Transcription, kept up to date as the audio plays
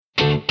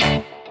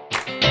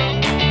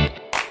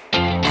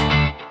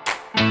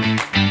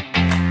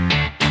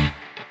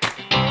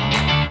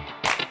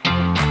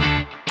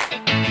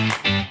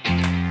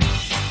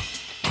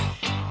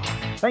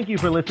Thank you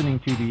for listening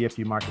to the If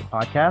You Market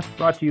podcast,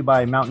 brought to you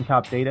by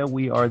Mountaintop Data.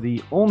 We are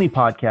the only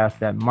podcast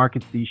that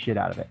markets the shit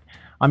out of it.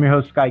 I'm your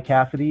host, Sky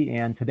Cassidy,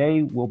 and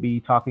today we'll be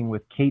talking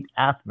with Kate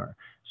Athmer.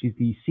 She's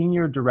the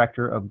Senior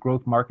Director of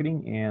Growth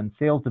Marketing and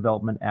Sales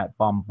Development at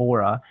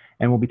Bombora,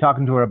 and we'll be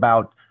talking to her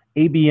about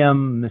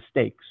ABM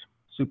mistakes.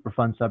 Super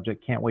fun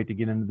subject. Can't wait to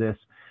get into this.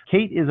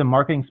 Kate is a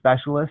marketing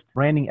specialist,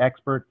 branding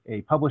expert, a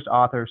published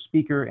author,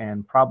 speaker,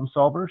 and problem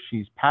solver.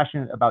 She's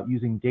passionate about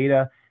using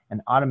data and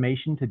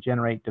automation to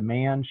generate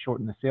demand,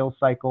 shorten the sales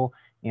cycle,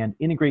 and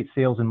integrate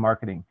sales and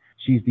marketing.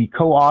 She's the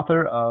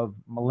co-author of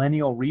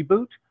Millennial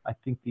Reboot. I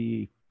think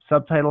the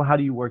subtitle, how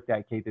do you work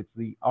that, Kate? It's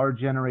the Our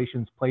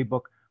Generation's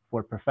Playbook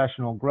for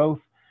Professional Growth.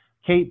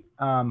 Kate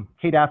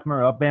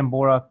Athmer of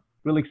Bombora,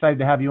 really excited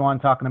to have you on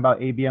talking about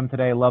ABM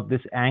today. I love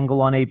this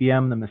angle on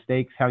ABM, the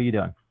mistakes. How are you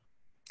doing?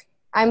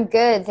 I'm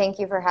good. Thank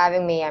you for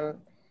having me. I'm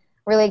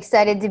really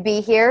excited to be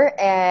here.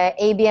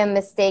 ABM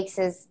mistakes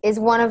is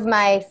one of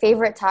my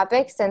favorite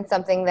topics and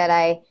something that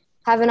I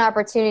have an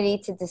opportunity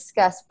to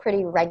discuss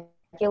pretty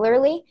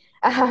regularly.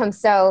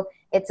 So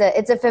it's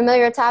a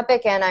familiar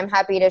topic, and I'm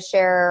happy to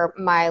share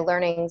my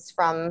learnings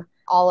from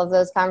all of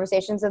those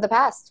conversations of the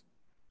past.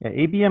 Yeah,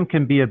 ABM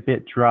can be a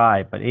bit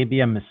dry, but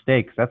ABM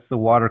mistakes, that's the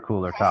water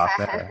cooler talk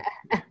there.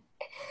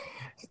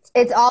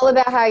 It's all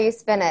about how you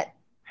spin it.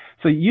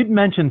 So you'd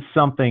mentioned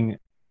something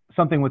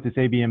with this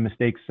ABM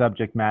mistakes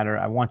subject matter.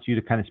 I want you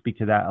to kind of speak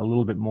to that a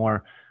little bit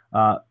more.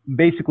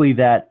 Basically,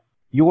 that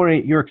your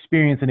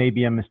experience in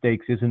ABM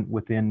mistakes isn't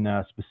within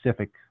a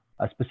specific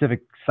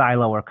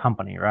silo or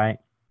company, right?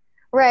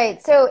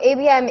 Right. So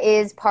ABM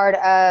is part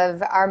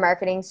of our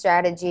marketing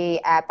strategy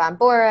at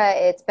Bombora.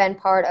 It's been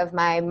part of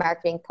my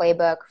marketing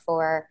playbook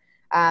for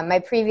my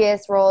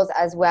previous roles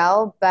as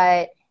well.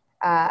 But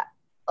a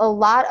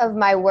lot of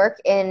my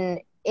work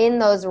in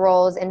those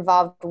roles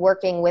involved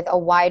working with a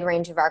wide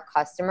range of our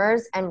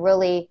customers and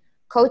really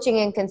coaching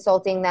and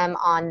consulting them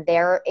on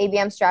their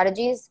ABM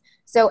strategies.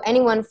 So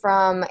anyone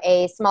from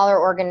a smaller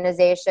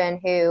organization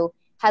who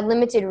had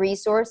limited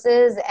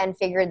resources and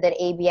figured that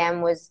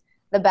ABM was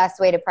the best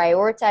way to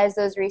prioritize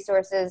those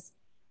resources,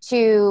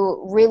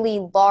 to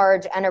really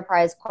large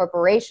enterprise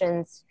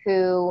corporations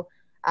who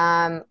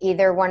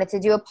either wanted to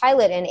do a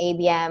pilot in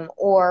ABM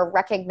or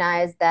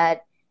recognized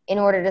that in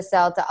order to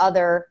sell to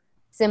other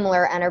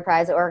similar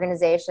enterprise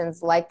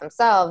organizations like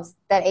themselves,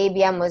 that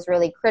ABM was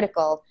really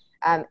critical.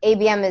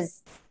 ABM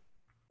is,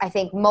 I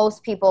think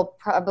most people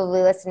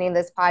probably listening to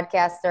this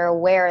podcast are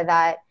aware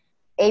that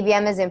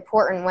ABM is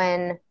important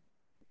when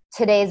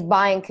today's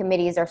buying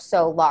committees are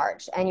so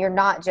large, and you're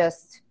not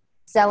just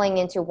selling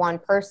into one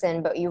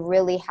person, but you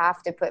really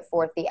have to put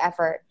forth the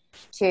effort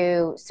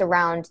to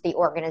surround the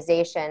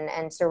organization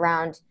and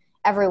surround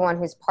everyone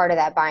who's part of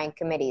that buying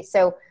committee.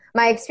 So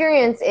my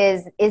experience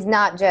is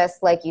not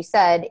just, like you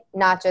said,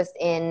 not just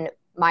in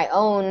my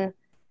own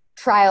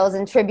trials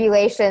and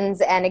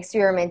tribulations and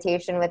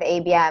experimentation with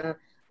ABM,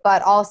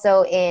 but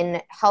also in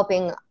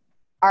helping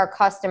our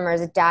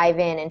customers dive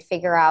in and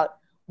figure out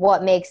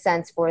what makes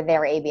sense for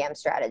their ABM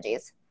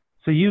strategies.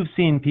 So you've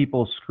seen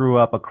people screw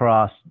up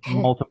across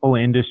multiple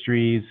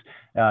industries.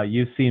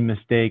 You've seen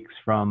mistakes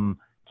from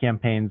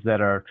campaigns that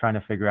are trying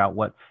to figure out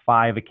what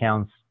 5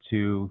 accounts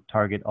to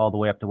target all the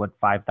way up to what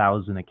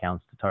 5,000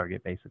 accounts to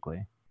target,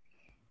 basically.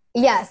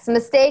 Yes,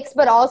 mistakes,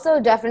 but also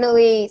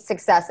definitely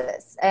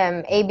successes.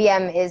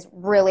 ABM is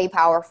really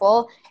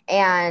powerful,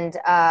 and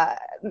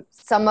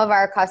some of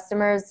our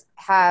customers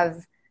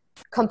have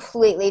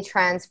completely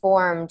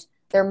transformed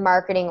their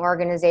marketing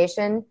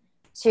organization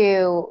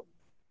to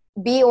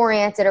be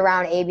oriented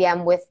around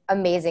ABM with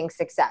amazing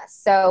success.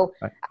 So,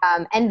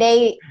 and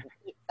a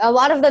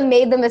lot of them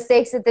made the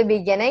mistakes at the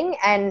beginning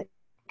and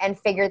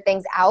figured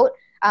things out.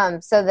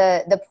 So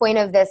the point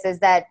of this is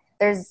that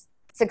there's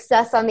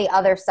success on the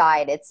other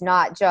side. It's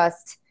not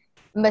just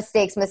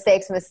mistakes,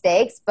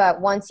 but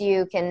once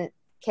you can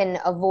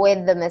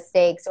avoid the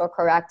mistakes or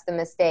correct the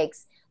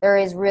mistakes, there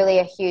is really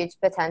a huge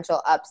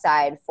potential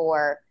upside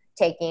for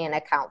taking an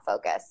account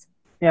focus.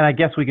 Yeah, and I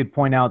guess we could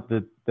point out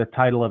that the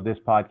title of this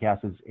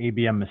podcast is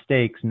ABM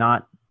Mistakes.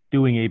 Not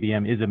doing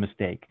ABM is a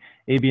mistake.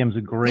 ABM is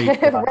a great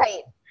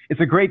right.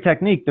 It's a great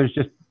technique. There's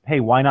just, hey,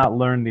 why not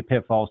learn the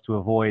pitfalls to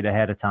avoid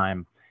ahead of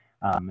time?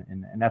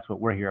 And that's what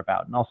we're here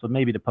about. And also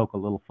maybe to poke a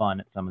little fun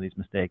at some of these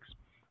mistakes.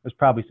 There's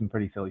probably some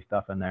pretty silly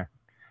stuff in there.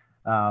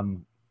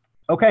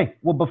 Okay,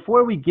 well,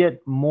 before we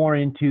get more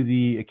into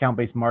the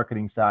account-based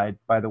marketing side,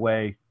 by the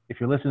way, if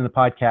you're listening to the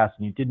podcast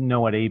and you didn't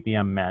know what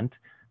ABM meant,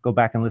 go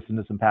back and listen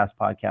to some past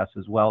podcasts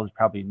as well. There's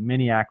probably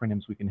many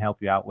acronyms we can help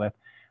you out with.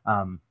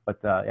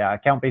 Yeah,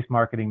 account-based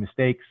marketing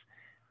mistakes.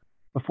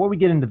 Before we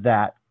get into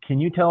that, can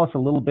you tell us a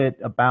little bit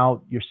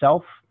about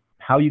yourself,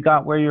 how you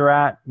got where you're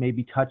at,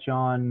 maybe touch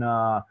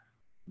on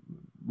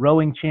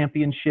rowing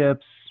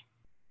championships,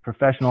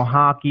 professional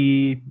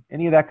hockey,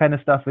 any of that kind of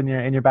stuff in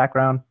your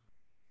background?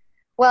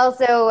 Well,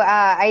 so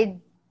I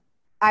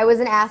was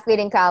an athlete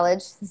in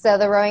college, so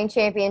the rowing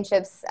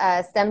championships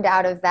stemmed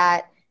out of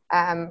that.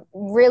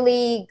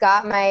 Really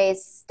got my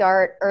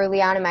start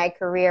early on in my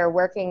career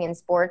working in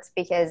sports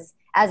because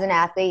as an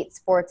athlete,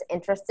 sports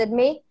interested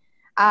me.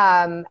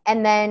 And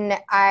then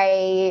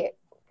I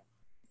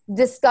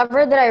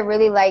discovered that I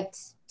really liked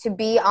to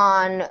be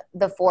on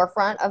the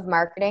forefront of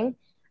marketing,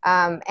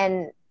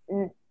 and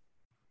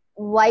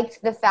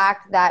liked the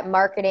fact that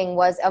marketing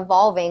was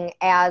evolving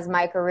as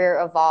my career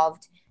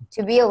evolved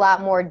to be a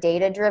lot more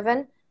data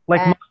driven.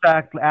 Like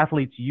most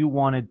athletes, you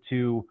wanted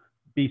to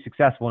be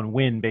successful and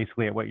win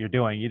basically at what you're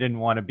doing. You didn't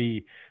want to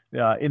be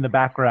in the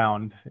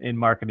background in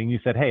marketing. You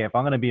said, hey, if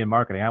I'm going to be in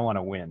marketing, I want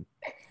to win.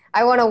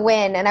 I want to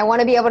win, and I want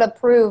to be able to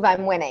prove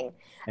I'm winning.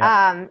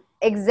 Yep.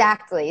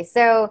 Exactly.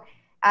 So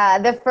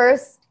the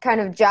first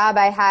kind of job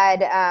I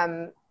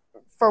had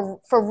for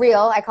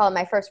real, I call it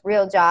my first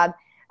real job,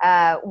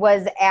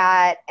 was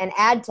at an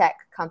ad tech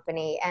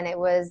company. And it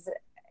was,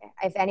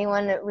 if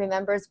anyone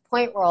remembers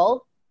Point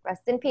Roll,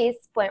 rest in peace,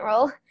 Point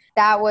Roll,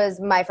 that was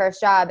my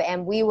first job.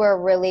 And we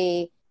were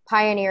really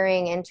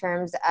pioneering in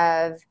terms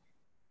of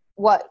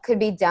what could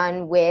be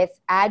done with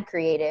ad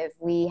creative.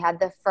 We had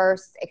the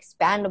first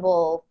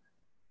expandable,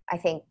 I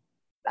think,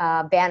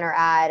 banner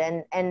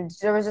ad. And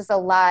there was just a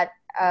lot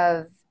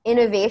of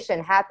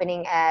innovation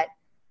happening at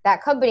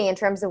that company in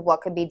terms of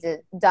what could be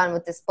done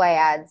with display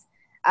ads.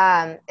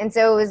 And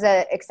so it was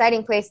an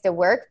exciting place to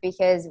work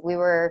because we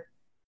were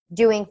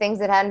doing things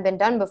that hadn't been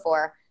done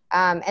before.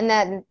 And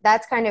then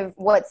that's kind of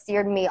what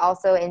steered me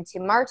also into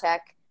MarTech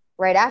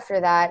right after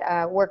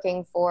that,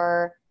 working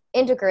for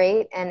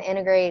Integrate. And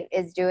Integrate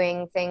is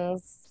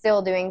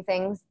still doing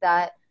things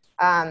that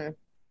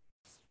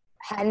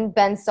hadn't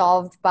been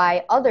solved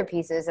by other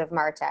pieces of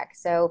MarTech.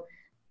 So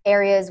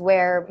areas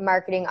where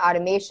marketing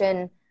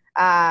automation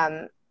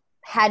hadn't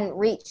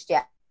reached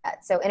yet.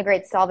 So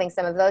Integrate's solving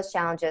some of those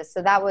challenges.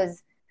 So that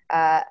was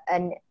a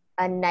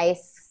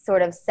nice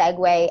sort of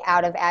segue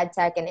out of ad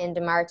tech and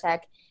into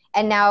MarTech.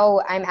 And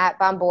now I'm at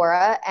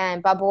Bombora,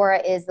 and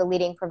Bombora is the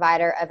leading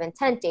provider of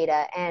intent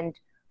data. And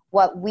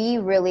what we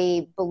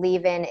really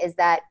believe in is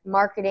that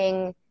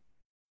marketing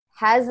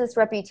has this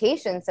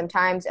reputation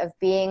sometimes of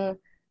being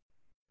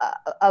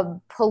a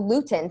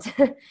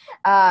pollutant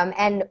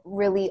and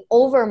really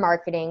over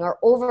marketing or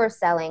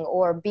overselling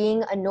or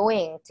being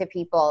annoying to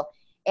people.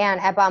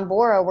 And at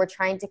Bombora, we're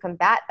trying to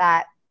combat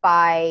that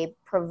by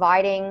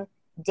providing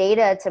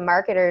data to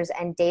marketers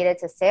and data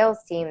to sales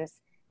teams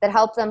that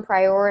help them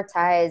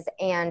prioritize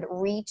and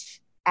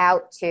reach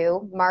out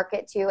to,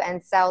 market to,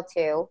 and sell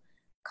to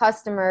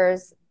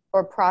customers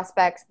or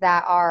prospects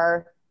that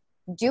are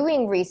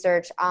doing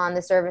research on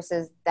the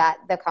services that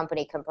the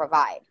company can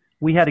provide.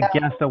 We had a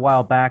guest a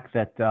while back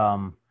that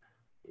I'm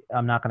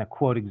not going to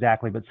quote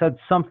exactly, but said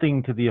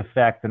something to the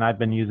effect, and I've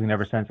been using it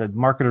ever since, that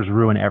marketers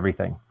ruin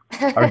everything.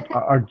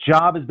 Our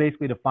job is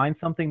basically to find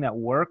something that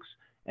works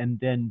and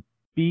then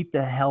beat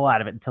the hell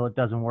out of it until it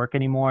doesn't work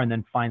anymore, and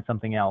then find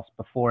something else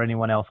before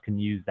anyone else can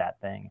use that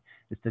thing.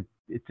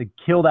 It's to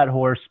kill that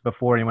horse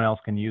before anyone else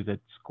can use it.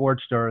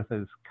 Scorched earth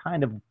is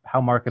kind of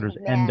how marketers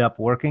end up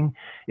working.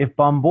 If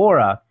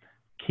Bombora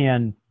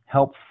can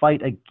help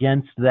fight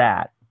against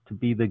that, to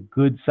be the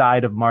good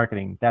side of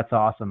marketing, that's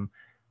awesome.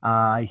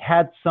 I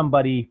had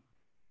somebody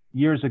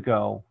years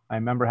ago, I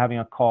remember having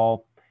a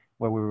call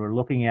where we were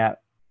looking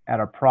at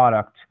our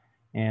product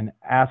and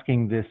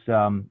asking this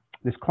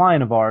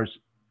client of ours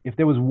if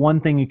there was one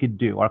thing you could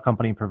do. Our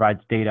company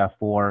provides data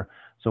for,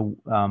 so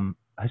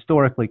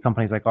historically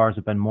companies like ours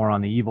have been more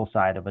on the evil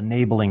side of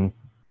enabling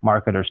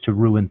marketers to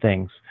ruin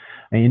things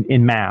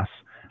in mass.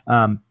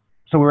 So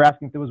we were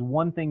asking if there was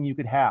one thing you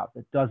could have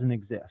that doesn't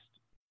exist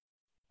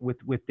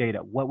with data,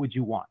 what would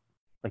you want?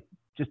 Like,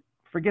 just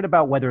forget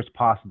about whether it's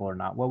possible or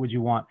not. What would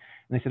you want?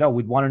 And they said, oh,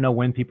 we'd want to know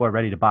when people are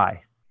ready to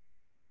buy.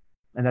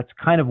 And that's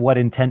kind of what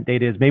intent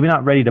data is. Maybe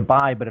not ready to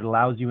buy, but it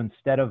allows you,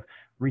 instead of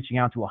reaching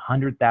out to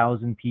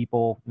 100,000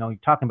 people, you're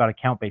talking about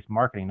account-based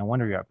marketing. No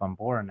wonder you're at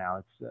Bombora now.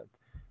 It's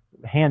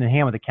hand in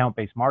hand with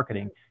account-based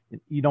marketing.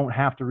 You don't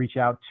have to reach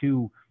out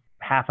to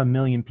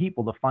 500,000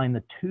 people to find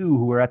the 2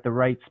 who are at the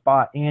right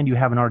spot and you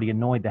haven't already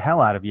annoyed the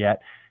hell out of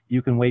yet.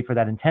 You can wait for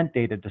that intent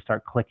data to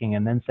start clicking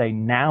and then say,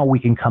 now we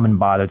can come and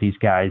bother these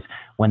guys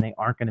when they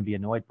aren't going to be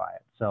annoyed by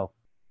it. So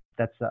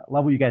that's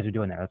love what you guys are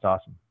doing there. That's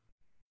awesome.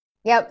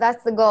 Yep,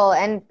 that's the goal.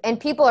 And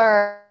people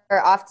are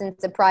often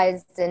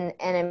surprised and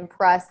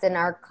impressed. And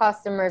our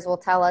customers will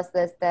tell us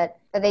this, that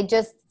they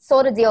just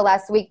sold a deal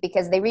last week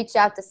because they reached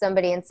out to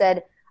somebody and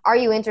said, are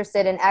you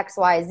interested in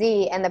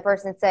XYZ? And the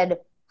person said,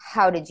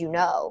 how did you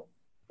know?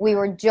 We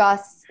were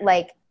just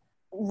like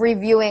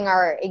reviewing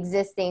our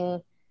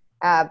existing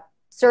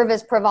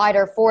service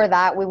provider for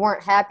that. We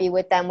weren't happy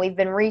with them. We've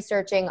been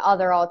researching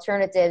other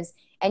alternatives,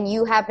 and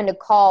you happened to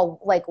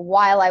call like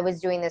while I was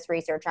doing this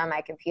research on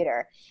my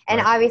computer. And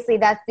right. Obviously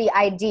that's the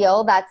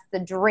ideal, that's the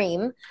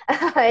dream.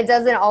 It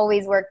doesn't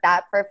always work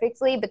that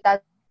perfectly, but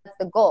that's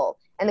the goal.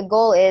 And the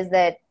goal is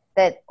that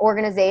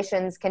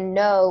organizations can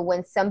know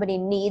when somebody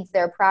needs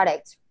their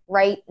product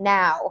right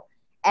now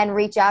and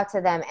reach out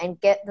to them and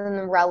get them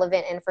the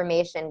relevant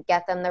information,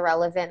 get them the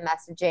relevant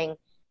messaging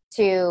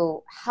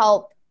to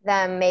help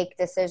them make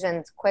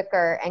decisions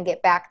quicker and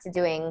get back to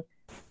doing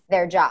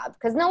their job.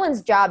 Because no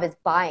one's job is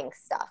buying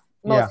stuff.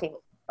 Most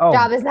people. Oh,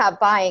 job is not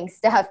buying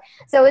stuff.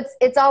 So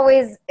it's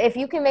always, if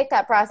you can make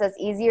that process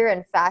easier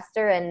and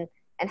faster and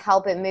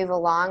help it move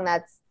along,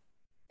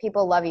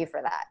 people love you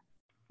for that.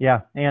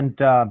 yeah. And,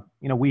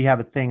 we have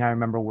a thing. I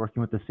remember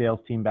working with the sales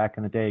team back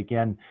in the day.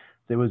 Again,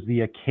 there was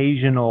the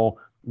occasional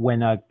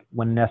when an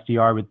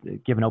SDR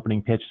would give an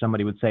opening pitch,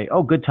 somebody would say,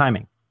 "Oh, good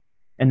timing."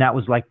 And that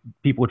was like,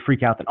 people would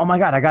freak out that, "Oh my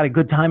God, I got a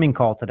good timing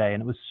call today."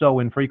 And it was so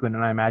infrequent.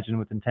 And I imagine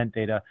with intent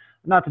data,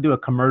 not to do a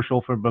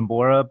commercial for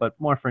Bombora, but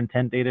more for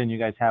intent data, and you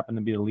guys happen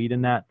to be the lead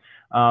in that,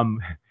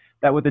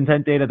 that with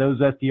intent data, those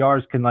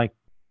SDRs can like,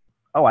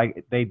 oh, I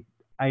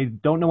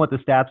don't know what the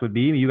stats would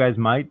be. You guys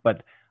might,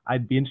 but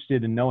I'd be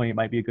interested in knowing. It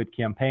might be a good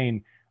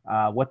campaign.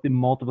 What the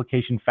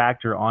multiplication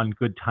factor on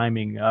good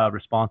timing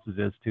responses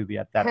is to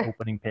that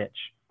opening pitch,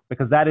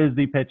 because that is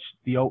the pitch,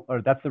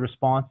 or that's the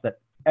response that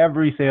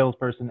every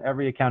salesperson,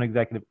 every account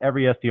executive,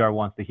 every SDR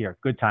wants to hear.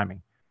 Good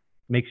timing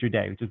makes your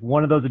day. Just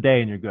one of those a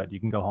day and you're good. You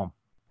can go home.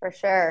 For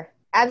sure.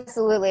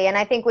 Absolutely. And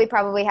I think we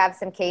probably have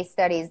some case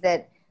studies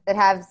that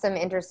have some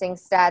interesting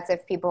stats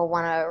if people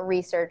want to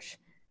research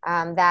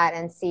that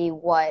and see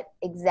what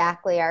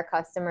exactly our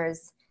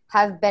customers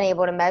have been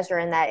able to measure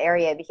in that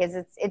area, because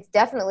it's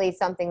definitely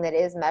something that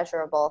is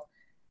measurable,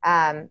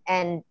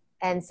 and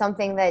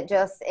something that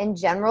just in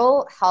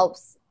general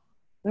helps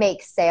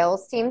make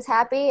sales teams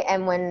happy.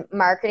 And when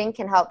marketing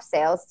can help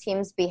sales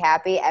teams be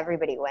happy,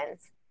 everybody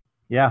wins.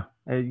 Yeah.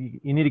 You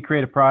need to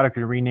create a product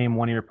or rename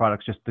one of your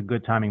products just the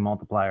good timing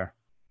multiplier.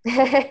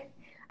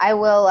 I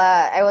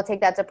will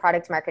take that to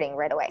product marketing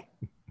right away.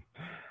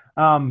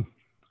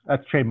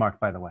 That's trademarked,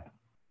 by the way.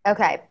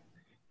 Okay.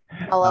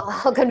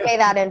 I'll convey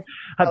that in.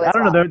 I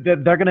don't know.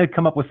 They're going to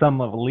come up with some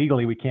level.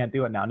 Legally, we can't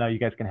do it now. No, you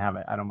guys can have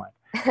it. I don't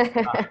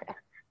mind.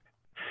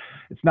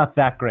 It's not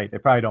that great. They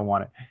probably don't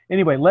want it.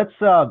 Anyway, let's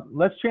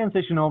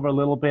transition over a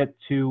little bit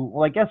to,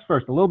 well, I guess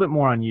first, a little bit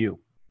more on you.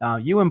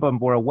 You and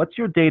Bombora, what's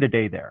your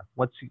day-to-day there?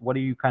 What are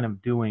you kind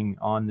of doing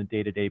on the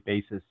day-to-day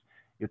basis?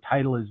 Your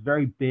title is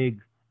very big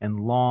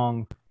and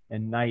long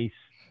and nice.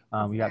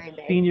 We got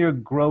senior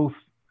growth.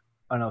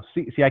 Oh no,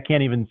 see, I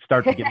can't even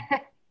start to get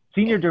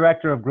Senior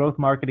Director of Growth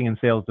Marketing and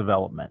Sales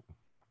Development.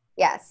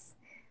 Yes.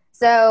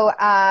 So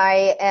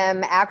I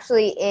am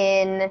actually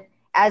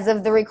as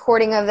of the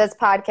recording of this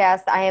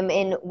podcast, I am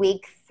in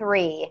week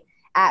 3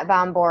 at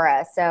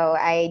Bombora. So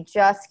I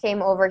just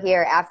came over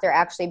here after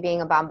actually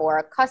being a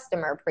Bombora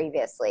customer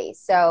previously.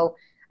 So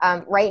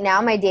right now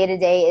my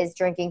day-to-day is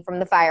drinking from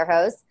the fire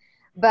hose.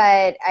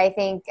 But I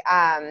think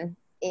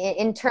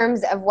in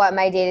terms of what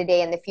my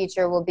day-to-day in the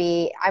future will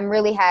be, I'm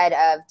really head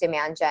of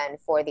demand gen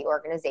for the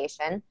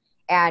organization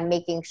and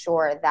making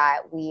sure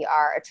that we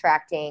are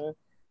attracting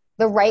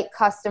the right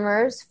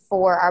customers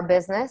for our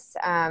business,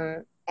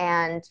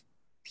 and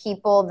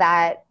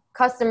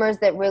customers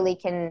that really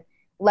can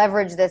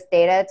leverage this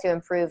data to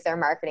improve their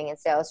marketing and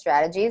sales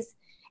strategies.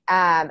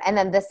 And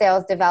then the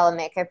sales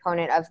development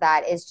component of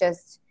that is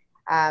just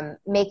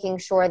making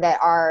sure that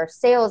our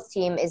sales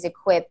team is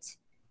equipped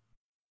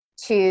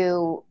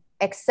to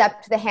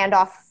accept the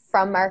handoff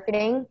from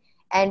marketing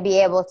and be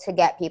able to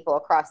get people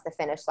across the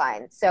finish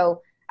line.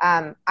 So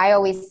I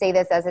always say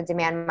this as a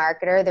demand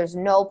marketer, there's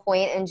no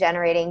point in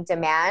generating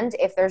demand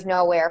if there's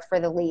nowhere for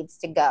the leads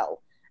to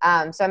go.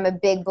 So I'm a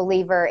big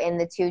believer in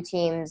the two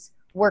teams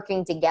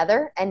working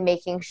together and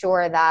making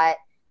sure that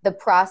the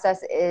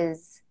process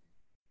is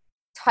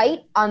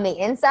tight on the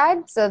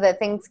inside so that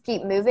things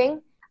keep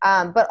moving,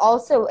 but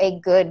also a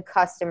good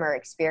customer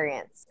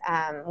experience.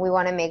 We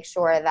want to make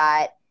sure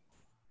that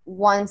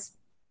once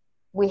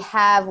we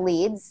have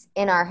leads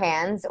in our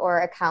hands or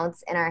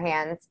accounts in our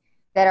hands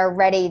that are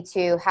ready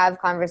to have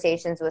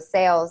conversations with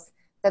sales,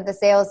 that the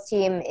sales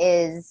team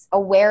is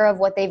aware of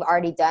what they've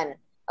already done,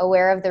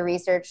 aware of the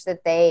research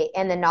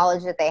and the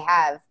knowledge that they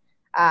have,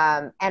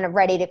 and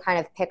ready to kind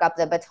of pick up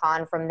the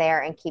baton from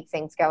there and keep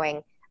things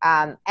going.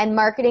 And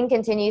marketing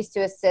continues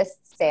to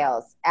assist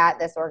sales at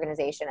this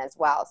organization as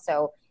well.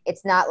 So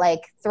it's not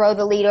like throw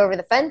the lead over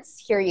the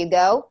fence, here you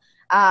go.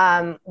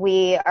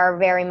 We are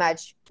very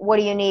much, what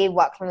do you need?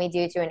 What can we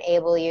do to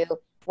enable you?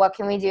 What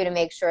can we do to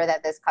make sure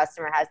that this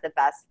customer has the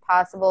best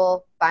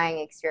possible buying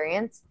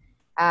experience?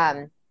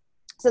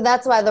 So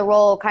that's why the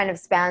role kind of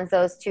spans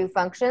those two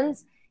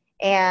functions.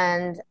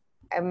 And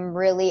I'm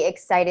really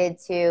excited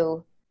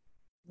to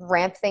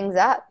ramp things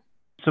up.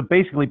 So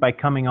basically, by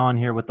coming on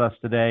here with us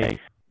today,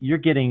 you're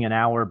getting an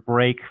hour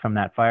break from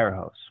that fire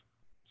hose.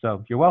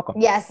 So you're welcome.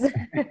 Yes.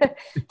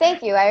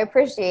 Thank you. I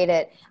appreciate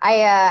it.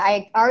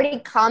 I already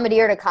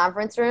commandeered a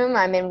conference room.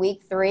 I'm in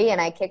week 3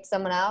 and I kicked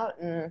someone out.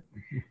 And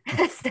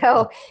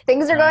so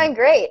things are going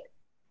great.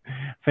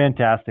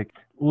 Fantastic.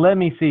 Let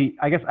me see.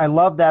 I guess I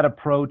love that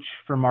approach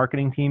for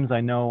marketing teams.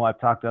 I know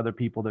I've talked to other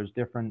people. There's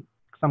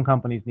some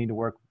companies need to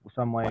work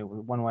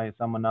one way,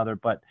 some another.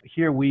 But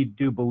here we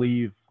do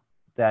believe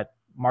that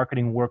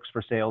marketing works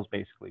for sales,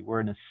 basically. We're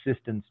an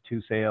assistance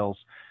to sales.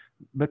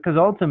 Because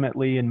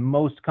ultimately, in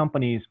most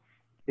companies,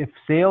 if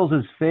sales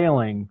is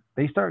failing,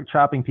 they start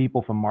chopping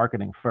people from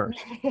marketing first.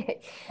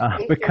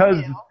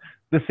 Because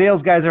the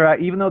sales guys are,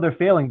 even though they're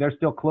failing, they're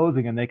still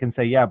closing, and they can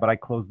say, yeah, but I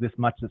closed this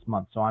much this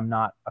month, so I'm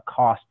not a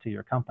cost to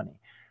your company.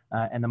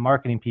 And the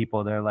marketing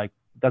people, they're like,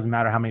 doesn't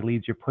matter how many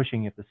leads you're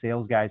pushing. If the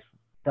sales guys,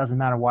 doesn't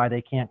matter why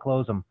they can't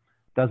close them.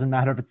 Doesn't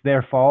matter if it's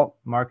their fault.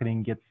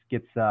 Marketing gets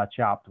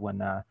chopped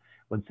when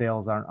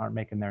sales aren't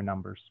making their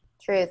numbers.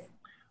 Truth.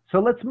 So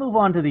let's move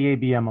on to the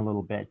ABM a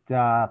little bit.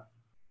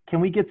 Can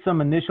we get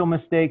some initial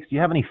mistakes? Do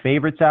you have any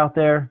favorites out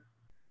there?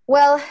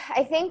 Well,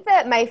 I think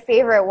that my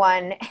favorite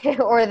one,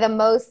 or the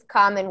most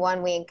common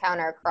one we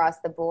encounter across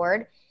the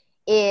board,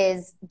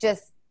 is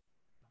just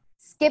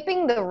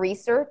skipping the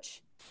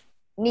research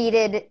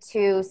needed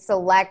to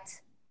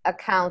select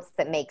accounts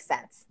that make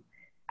sense.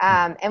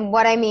 And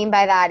what I mean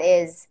by that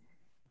is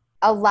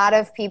a lot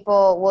of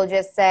people will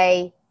just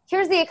say,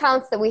 here's the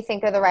accounts that we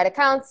think are the right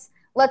accounts.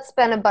 Let's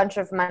spend a bunch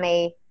of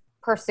money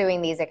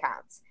pursuing these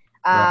accounts.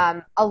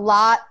 Right. A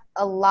lot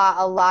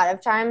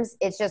of times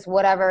it's just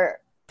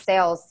whatever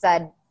sales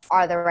said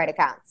are the right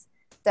accounts.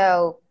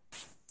 So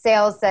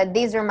sales said,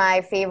 these are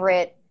my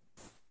favorite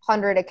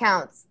 100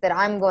 accounts that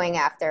I'm going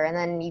after. And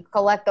then you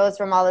collect those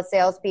from all the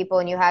salespeople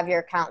and you have your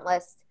account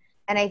list.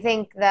 And I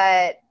think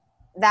that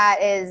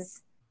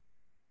is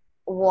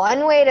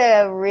one way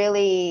to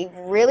really,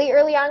 really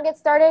early on get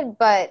started,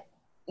 but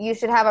you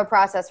should have a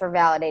process for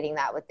validating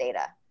that with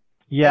data.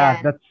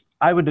 Yeah,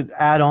 I would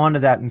add on to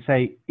that and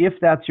say, if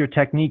that's your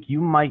technique, you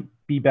might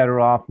be better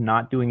off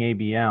not doing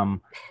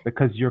ABM,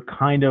 because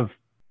the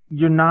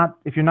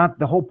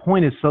whole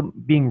point is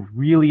being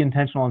really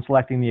intentional in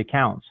selecting the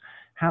accounts.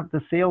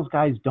 The sales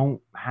guys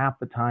don't half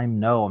the time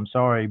know, I'm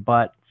sorry,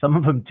 but some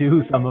of them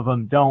do, some of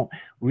them don't,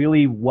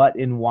 really what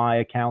and why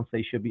accounts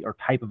they should be, or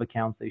type of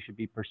accounts they should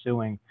be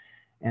pursuing.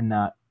 And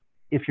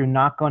if you're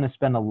not going to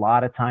spend a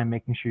lot of time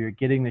making sure you're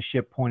getting the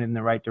ship pointed in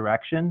the right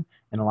direction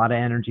and a lot of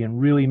energy and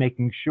really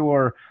making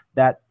sure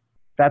that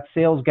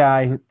sales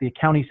guy, the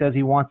account he says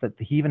he wants, that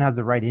he even has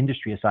the right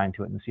industry assigned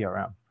to it in the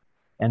CRM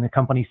and the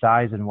company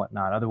size and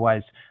whatnot.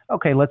 Otherwise,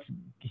 okay,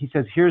 he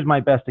says, here's my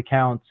best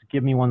accounts,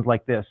 give me ones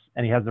like this,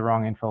 and he has the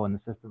wrong info in the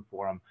system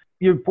for him.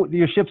 Your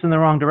ship's in the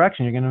wrong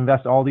direction. You're going to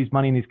invest all these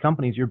money in these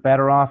companies. You're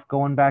better off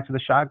going back to the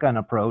shotgun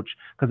approach,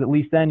 because at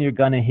least then you're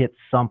going to hit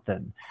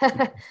something.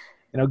 Yeah.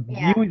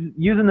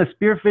 Using the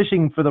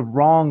spearfishing for the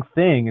wrong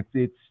thing,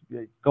 it's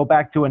go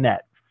back to a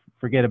net.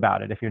 Forget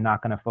about it if you're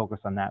not going to focus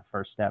on that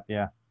first step.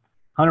 Yeah,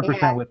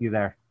 100% with you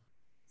there.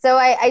 So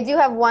I do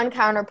have one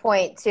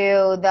counterpoint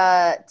to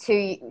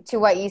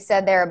what you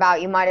said there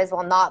about you might as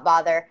well not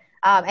bother,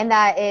 and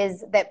that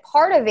is that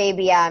part of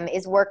ABM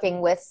is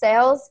working with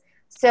sales.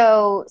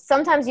 So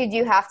sometimes you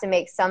do have to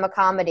make some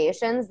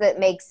accommodations that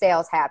make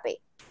sales happy,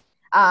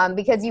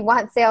 because you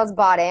want sales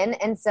bought in,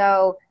 and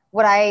so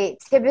what I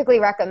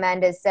typically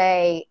recommend is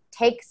say,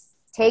 take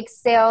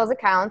sales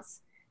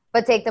accounts,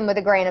 but take them with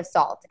a grain of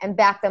salt and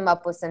back them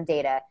up with some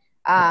data.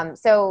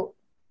 So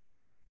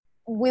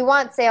we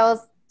want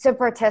sales to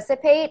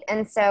participate.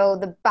 And so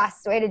the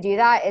best way to do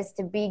that is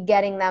to be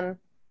getting them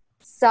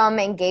some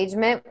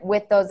engagement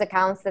with those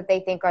accounts that they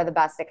think are the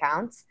best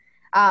accounts.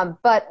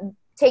 But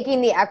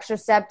taking the extra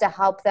step to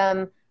help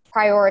them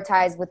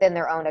prioritize within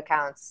their own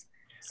accounts.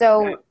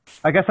 So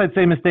I guess I'd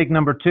say mistake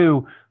number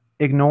 2,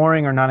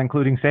 ignoring or not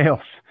including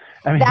sales.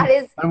 I mean, that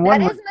is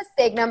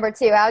mistake number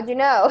 2. How'd you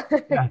know?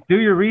 Yeah, do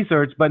your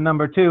research, but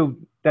number 2,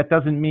 that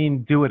doesn't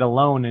mean do it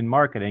alone in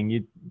marketing.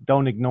 You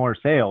don't ignore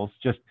sales.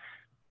 Just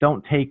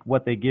don't take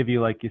what they give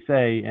you, like you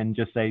say, and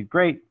just say,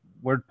 great,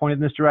 we're pointed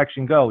in this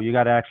direction, go. You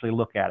got to actually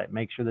look at it,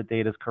 make sure the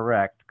data is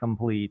correct,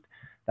 complete,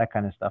 that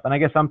kind of stuff. And I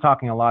guess I'm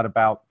talking a lot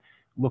about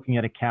looking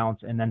at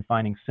accounts and then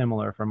finding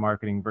similar for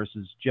marketing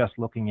versus just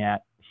looking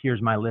at,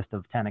 here's my list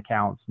of 10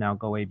 accounts, now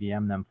go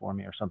ABM them for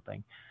me or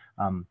something.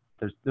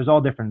 There's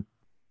all different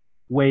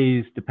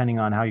ways depending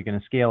on how you're going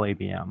to scale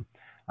ABM.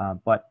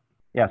 But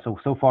yeah,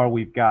 so far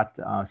we've got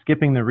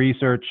skipping the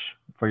research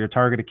for your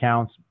target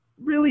accounts.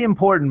 Really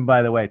important,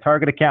 by the way,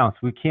 target accounts.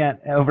 We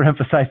can't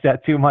overemphasize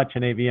that too much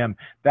in ABM.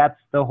 That's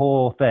the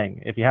whole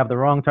thing. If you have the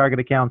wrong target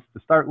accounts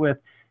to start with,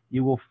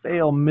 you will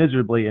fail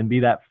miserably and be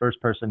that first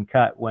person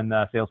cut when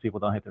the salespeople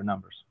don't hit their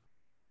numbers.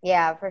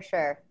 Yeah, for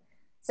sure.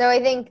 So I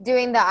think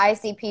doing the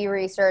ICP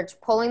research,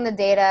 pulling the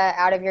data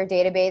out of your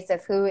database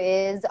of who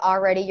is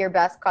already your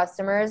best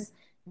customers,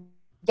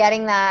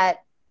 getting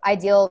that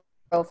ideal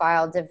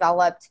profile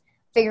developed,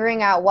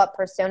 figuring out what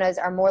personas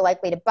are more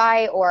likely to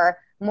buy or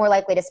more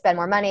likely to spend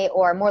more money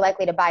or more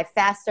likely to buy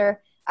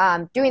faster,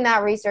 doing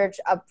that research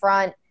up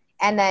front,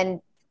 and then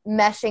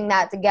meshing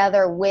that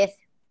together with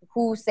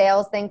who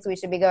sales thinks we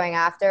should be going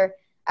after.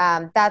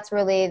 That's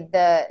really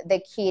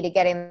the key to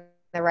getting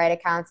the right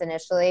accounts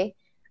initially.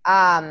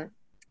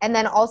 And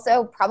then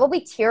also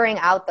probably tiering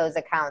out those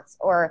accounts.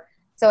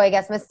 So I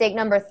guess mistake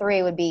number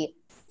 3 would be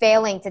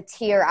failing to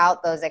tier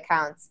out those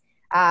accounts.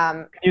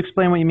 Can you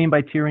explain what you mean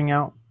by tiering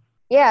out?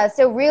 Yeah,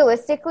 so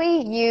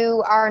realistically,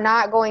 you are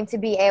not going to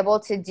be able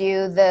to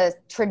do the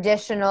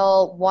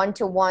traditional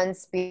one-to-one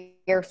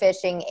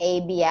spearfishing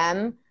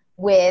ABM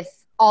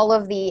with all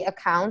of the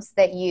accounts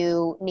that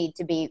you need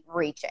to be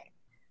reaching.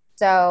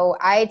 So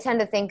I tend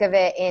to think of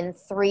it in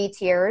 3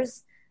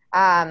 tiers.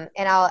 And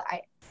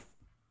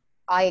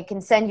I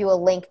can send you a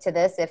link to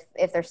this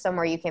if there's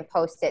somewhere you can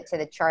post it to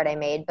the chart I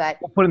made. But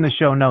we'll put in the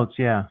show notes.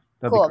 Yeah,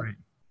 that'd cool. be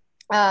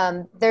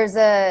great. There's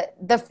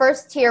the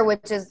first tier,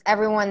 which is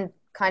everyone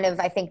kind of,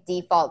 I think,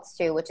 defaults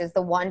to, which is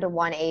the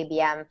one-to-one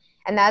ABM.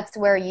 And that's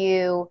where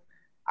you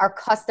are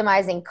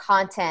customizing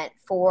content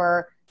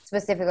for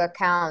specific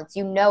accounts.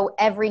 You know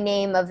every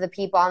name of the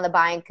people on the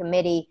buying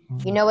committee.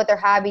 You know what their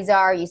hobbies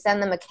are. You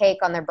send them a cake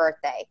on their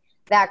birthday,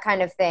 that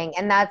kind of thing.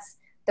 And that's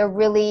the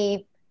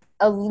really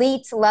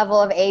elite level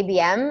of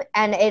ABM.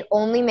 And it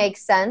only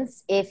makes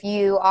sense if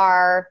you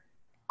are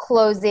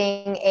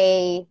closing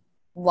a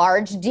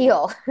large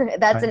deal.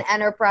 That's an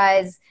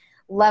enterprise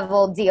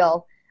level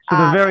deal. So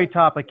the very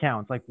top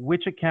accounts, like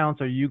which accounts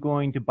are you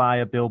going to buy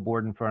a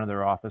billboard in front of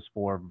their office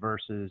for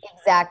versus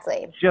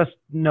exactly just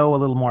know a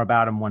little more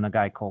about them when a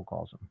guy cold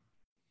calls them?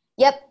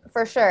 Yep,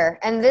 for sure.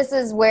 And this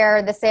is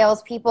where the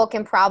salespeople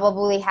can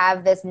probably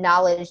have this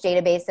knowledge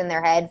database in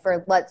their head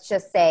for, let's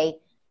just say,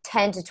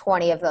 10 to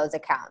 20 of those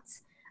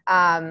accounts.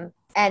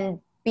 And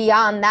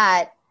beyond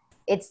that,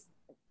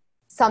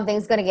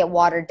 something's going to get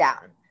watered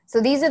down.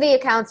 So these are the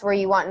accounts where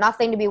you want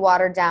nothing to be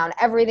watered down.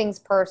 Everything's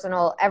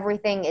personal.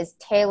 Everything is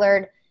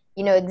tailored.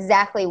 You know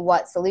exactly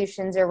what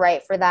solutions are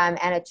right for them.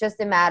 And it's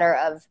just a matter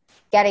of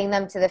getting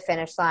them to the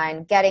finish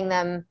line, getting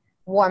them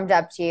warmed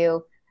up to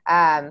you,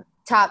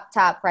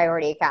 top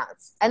priority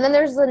accounts. And then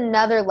there's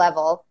another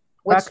level.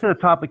 Back to the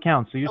top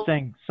accounts. So you're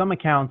saying some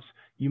accounts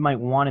you might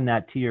want in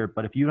that tier,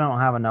 but if you don't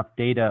have enough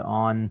data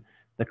on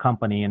the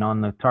company and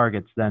on the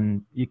targets,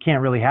 then you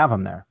can't really have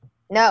them there.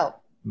 No,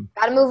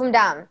 got to move them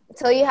down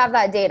until you have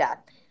that data.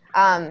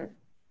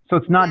 So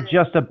it's not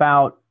just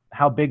about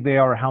how big they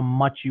are or how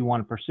much you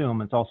want to pursue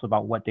them. It's also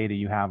about what data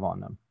you have on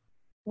them.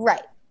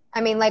 Right.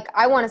 I mean, like,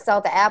 I want to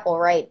sell to Apple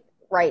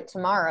right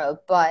tomorrow,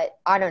 but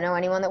I don't know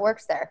anyone that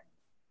works there.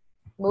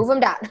 Move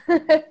them down.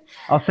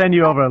 I'll send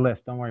you over a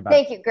list. Don't worry about it.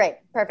 Thank you. Great.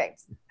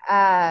 Perfect.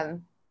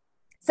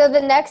 So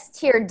the next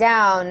tier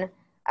down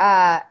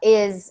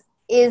is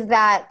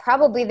that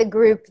probably the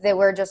group that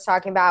we're just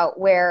talking about,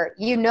 where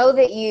you know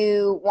that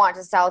you want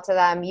to sell to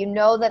them, you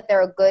know that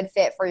they're a good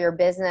fit for your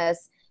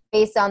business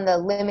based on the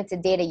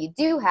limited data you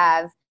do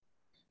have,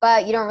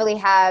 but you don't really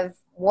have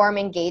warm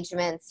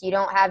engagements. You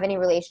don't have any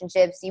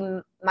relationships.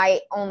 You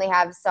might only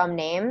have some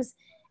names,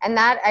 and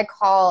that I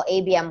call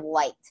ABM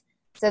light.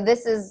 So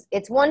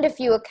it's one to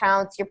few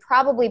accounts. You're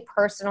probably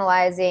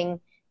personalizing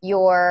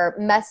your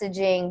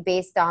messaging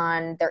based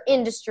on their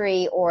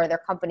industry or their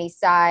company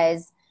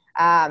size.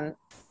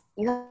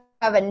 You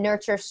have a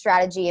nurture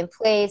strategy in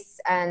place,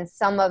 and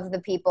some of the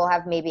people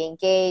have maybe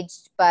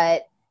engaged,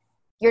 but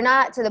you're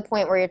not to the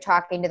point where you're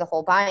talking to the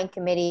whole buying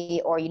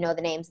committee or you know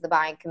the names of the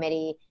buying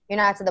committee. You're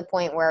not to the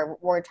point where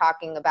we're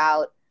talking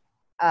about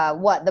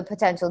what the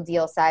potential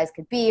deal size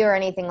could be or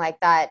anything like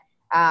that.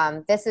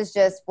 This is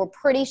just, we're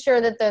pretty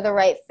sure that they're the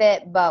right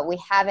fit, but we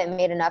haven't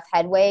made enough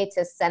headway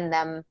to send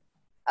them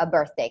a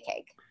birthday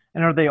cake.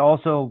 And are they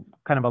also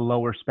kind of a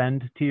lower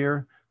spend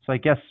tier? So I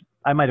guess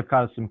I might have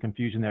caused some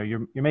confusion there.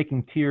 You're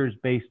making tiers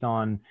based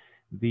on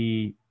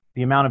the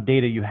amount of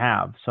data you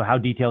have. So how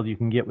detailed you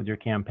can get with your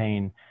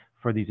campaign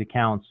for these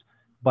accounts.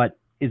 But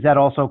is that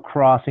also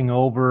crossing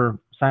over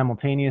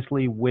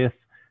simultaneously with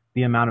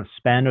the amount of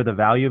spend or the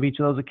value of each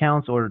of those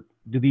accounts? Or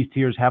do these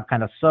tiers have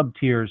kind of sub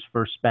tiers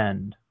for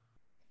spend?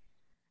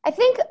 I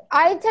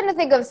tend to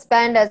think of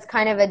spend as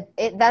kind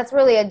of that's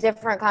really a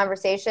different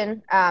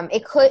conversation.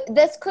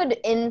 This could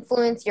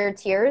influence your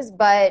tiers,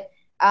 but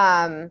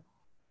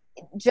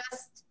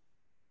just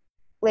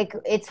like,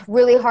 it's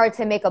really hard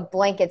to make a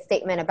blanket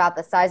statement about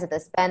the size of the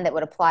spend that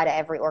would apply to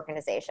every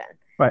organization.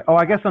 Right. Oh,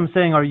 I guess I'm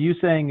saying, are you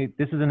saying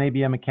this is an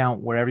ABM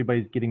account where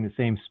everybody's getting the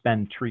same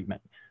spend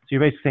treatment? So you're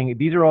basically saying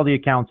these are all the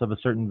accounts of a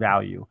certain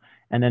value.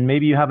 And then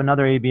maybe you have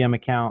another ABM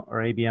account or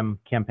ABM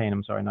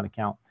campaign, not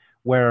account,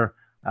 where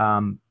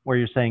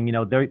you're saying,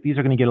 these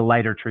are going to get a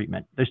lighter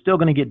treatment. They're still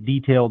going to get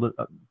detailed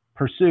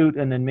pursuit.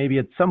 And then maybe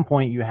at some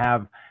point you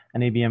have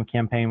an ABM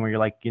campaign where you're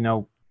like,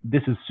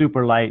 this is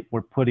super light.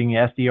 We're putting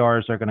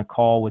SDRs are going to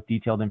call with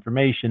detailed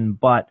information,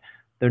 but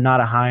they're not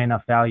a high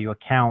enough value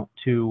account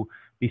to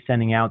be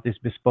sending out this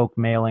bespoke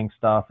mailing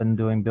stuff and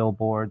doing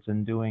billboards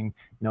and doing,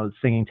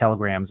 singing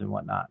telegrams and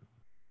whatnot.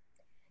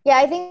 Yeah,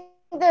 I think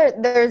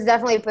there's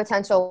definitely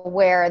potential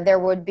where there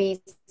would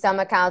be some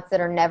accounts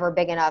that are never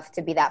big enough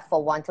to be that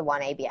full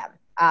one-to-one ABM.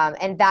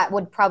 And that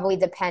would probably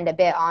depend a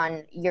bit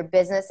on your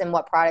business and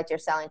what product you're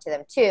selling to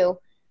them too.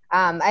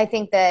 I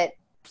think that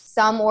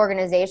some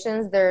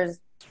organizations, there's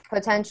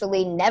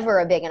potentially never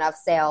a big enough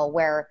sale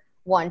where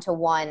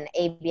one-to-one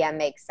ABM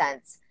makes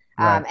sense.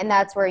 Right. And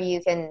that's where you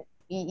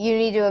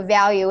need to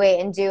evaluate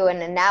and do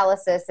an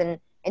analysis and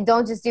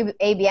don't just do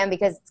ABM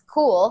because it's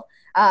cool.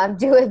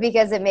 Do it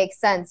because it makes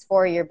sense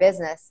for your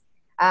business.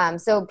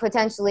 So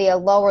potentially a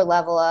lower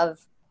level of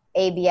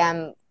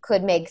ABM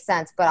could make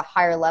sense, but a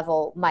higher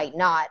level might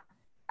not.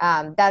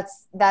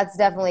 That's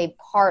definitely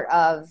part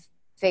of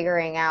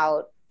figuring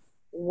out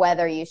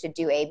whether you should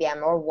do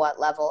ABM or what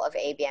level of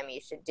ABM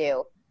you should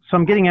do. So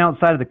I'm getting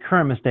outside of the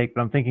current mistake,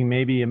 but I'm thinking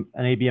maybe an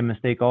ABM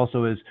mistake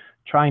also is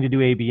trying to do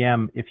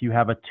ABM if you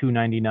have a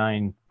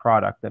 $2.99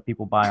 product that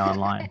people buy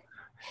online.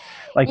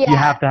 Like you Yeah.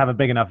 have to have a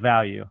big enough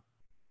value.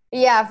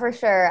 Yeah, for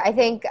sure. I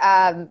think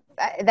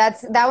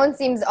that one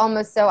seems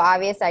almost so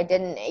obvious. I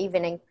didn't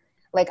even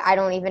I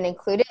don't even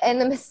include it in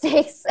the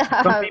mistakes.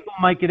 Some people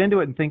might get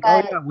into it and think,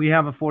 oh but yeah, we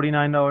have a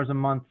 $49 a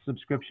month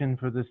subscription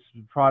for this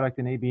product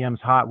and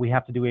ABM's hot. We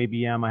have to do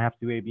ABM. I have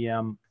to do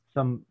ABM.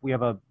 We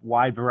have a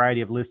wide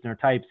variety of listener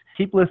types.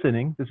 Keep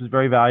listening. This is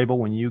very valuable.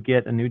 When you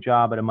get a new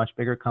job at a much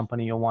bigger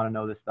company, you'll want to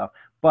know this stuff.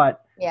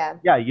 But yeah,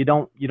 you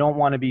don't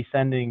want to be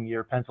sending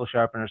your pencil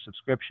sharpener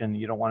subscription.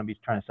 You don't want to be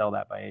trying to sell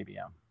that by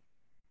ABM.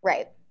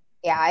 Right.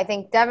 Yeah, I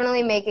think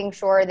definitely making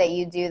sure that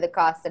you do the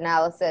cost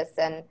analysis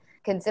and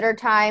consider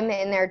time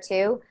in there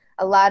too.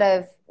 One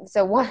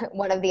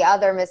of the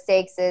other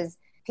mistakes is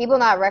people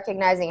not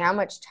recognizing how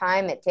much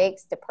time it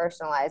takes to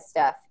personalize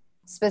stuff,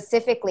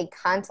 specifically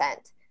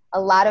content. A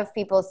lot of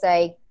people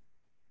say,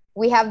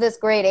 we have this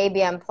great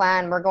ABM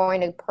plan. We're going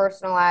to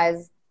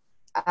personalize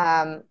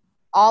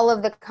all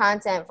of the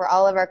content for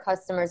all of our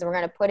customers. And we're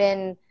going to put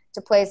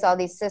into place all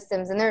these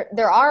systems. And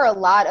there are a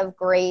lot of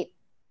great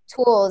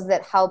tools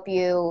that help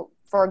you,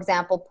 for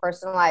example,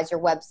 personalize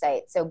your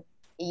website. So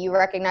you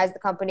recognize the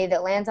company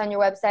that lands on your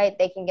website,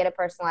 they can get a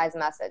personalized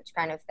message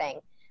kind of thing.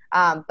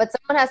 But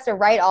someone has to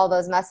write all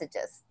those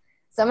messages.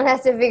 Someone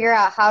has to figure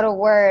out how to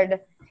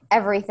word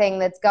everything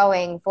that's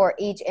going for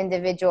each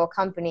individual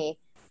company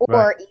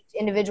or each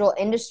individual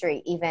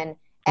industry even.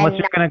 Unless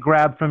you're going to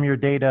grab from your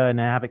data and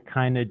have it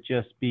kind of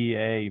just be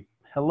a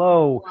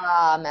hello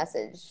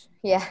message.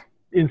 Yeah.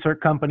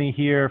 Insert company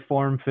here,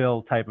 form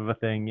fill type of a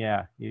thing.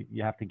 Yeah.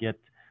 You have to get,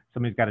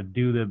 somebody's got to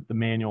do the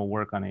manual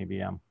work on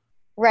ABM.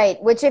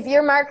 Right. Which if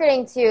you're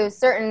marketing to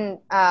certain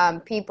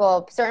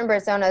people, certain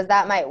personas,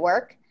 that might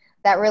work.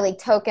 That really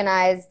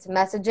tokenized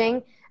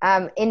messaging.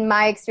 In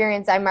my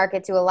experience, I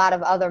market to a lot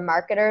of other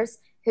marketers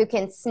who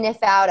can sniff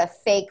out a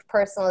fake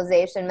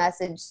personalization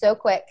message so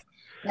quick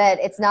that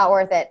it's not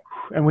worth it.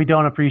 And we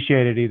don't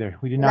appreciate it either.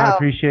 We do not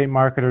appreciate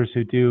marketers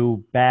who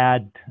do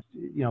bad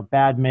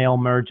mail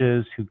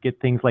merges, who get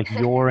things like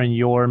your and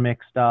your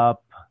mixed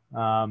up.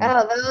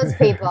 Those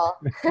people.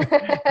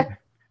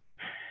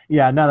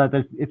 Yeah, no,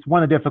 it's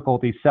one of the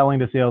difficulties selling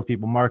to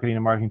salespeople, marketing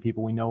to marketing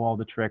people. We know all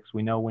the tricks.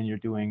 We know when you're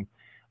doing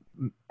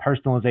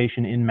personalization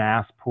in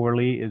mass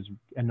poorly is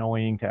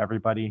annoying to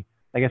everybody.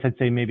 I guess I'd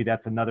say maybe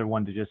that's another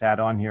one to just add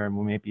on here, and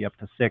we may be up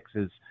to 6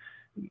 is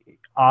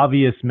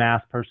obvious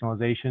mass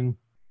personalization.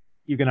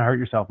 You're going to hurt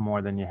yourself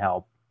more than you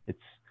help.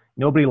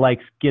 Nobody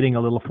likes getting a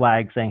little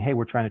flag saying, hey,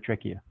 we're trying to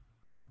trick you.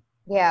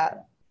 Yeah,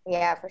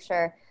 for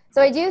sure.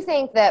 So I do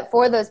think that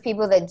for those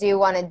people that do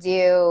want to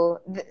do,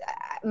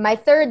 my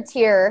third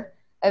tier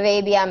of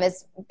ABM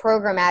is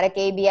programmatic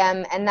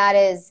ABM, and that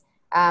is,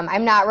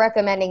 I'm not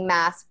recommending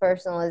mass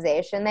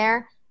personalization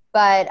there,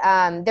 but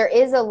there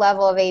is a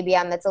level of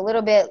ABM that's a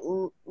little bit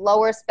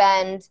lower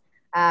spend,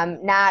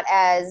 not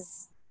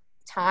as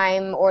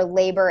time or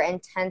labor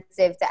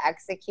intensive to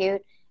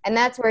execute, and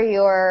that's where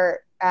you're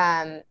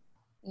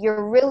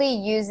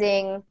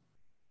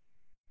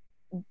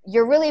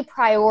really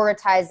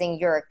prioritizing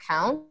your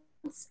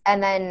accounts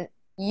and then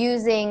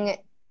using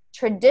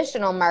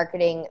traditional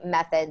marketing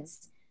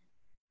methods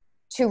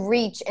to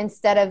reach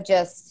instead of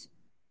just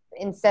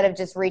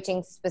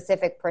reaching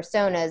specific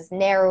personas,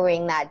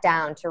 narrowing that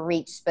down to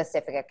reach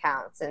specific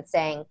accounts and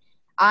saying,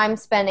 I'm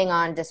spending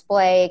on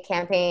display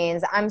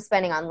campaigns, I'm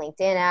spending on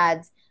LinkedIn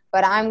ads,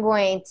 but I'm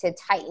going to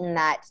tighten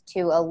that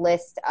to a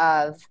list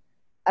of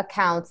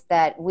accounts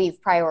that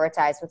we've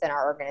prioritized within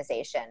our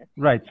organization.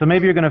 Right. So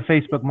maybe you're going to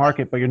Facebook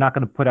market, but you're not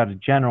going to put out a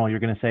general. You're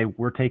going to say,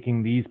 we're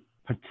taking these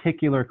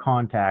particular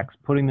contacts,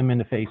 putting them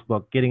into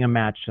Facebook, getting a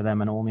match to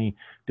them, and only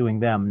doing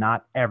them,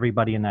 not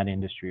everybody in that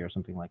industry or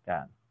something like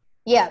that.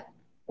 Yeah.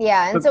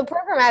 And so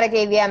programmatic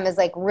ABM is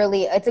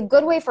it's a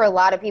good way for a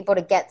lot of people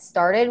to get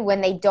started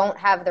when they don't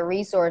have the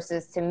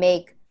resources to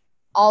make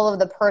all of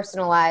the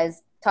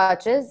personalized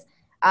touches.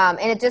 And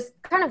it just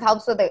kind of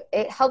helps with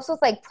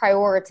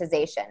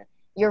prioritization.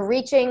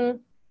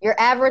 You're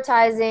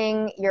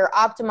advertising, you're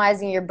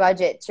optimizing your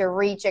budget to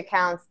reach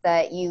accounts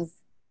that you've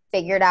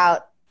figured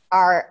out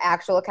are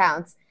actual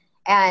accounts,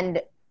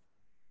 and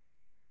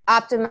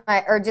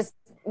optimize or just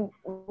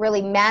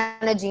really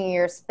managing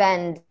your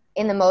spend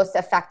in the most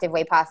effective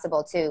way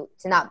possible to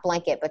not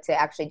blanket, but to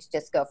actually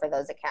just go for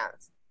those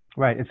accounts.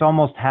 Right. It's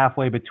almost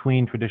halfway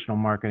between traditional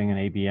marketing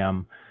and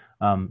ABM.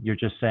 You're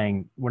just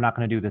saying, we're not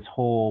going to do this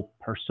whole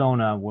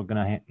persona. We're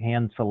going to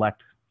hand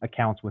select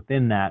accounts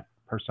within that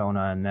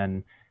persona and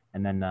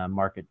then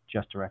market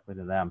just directly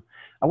to them.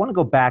 I want to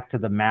go back to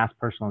the mass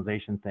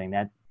personalization thing.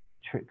 That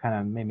kind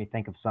of made me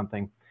think of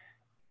something.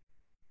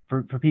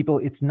 For people,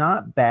 it's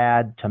not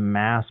bad to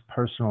mass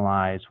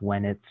personalize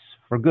when it's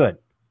for good.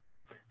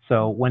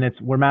 So when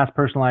we're mass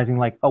personalizing,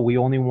 we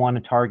only want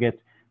to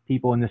target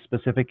people in this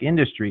specific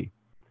industry.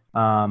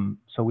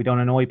 So we don't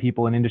annoy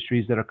people in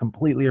industries that are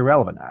completely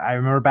irrelevant. I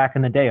remember back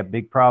in the day, a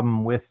big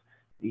problem with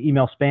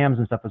email spams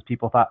and stuff was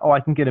people thought,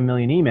 I can get 1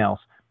 million emails.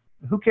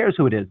 who cares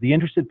who it is? The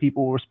interested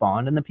people will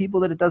respond, and the people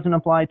that it doesn't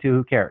apply to,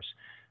 who cares?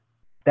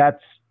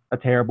 That's a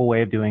terrible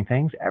way of doing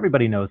things.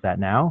 Everybody knows that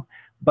now.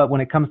 But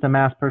when it comes to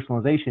mass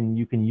personalization,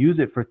 you can use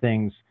it for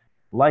things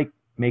like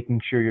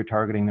making sure you're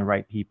targeting the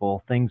right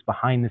people, things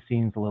behind the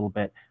scenes a little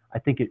bit. I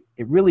think it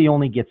really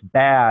only gets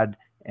bad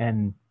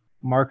and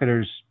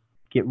marketers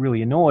get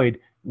really annoyed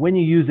when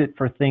you use it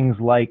for things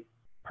like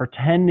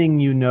pretending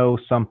you know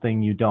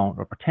something you don't,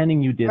 or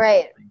pretending you did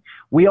something.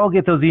 We all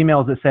get those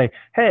emails that say,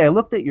 hey, I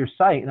looked at your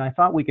site and I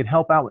thought we could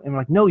help out. And we're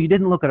like, no, you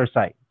didn't look at our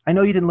site. I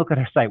know you didn't look at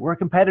our site. We're a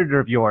competitor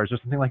of yours, or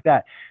something like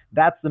that.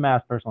 That's the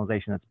mass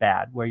personalization that's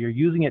bad, where you're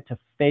using it to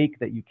fake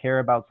that you care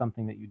about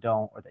something that you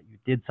don't, or that you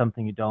did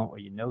something you don't, or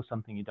you know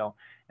something you don't.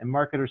 And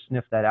marketers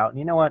sniff that out. And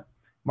you know what?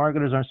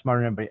 Marketers aren't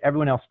smarter than anybody.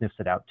 Everyone else sniffs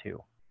it out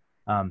too.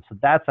 So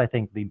that's, I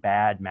think, the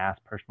bad mass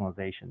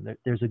personalization.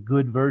 There's a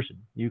good version.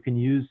 You can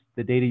use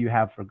the data you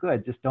have for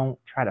good. Just don't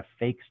try to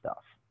fake stuff.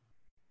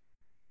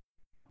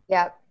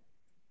 Yep.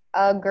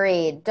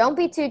 Agreed. Don't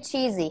be too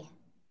cheesy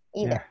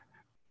either.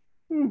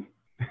 Yeah.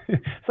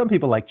 Some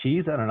people like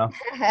cheese. I don't know.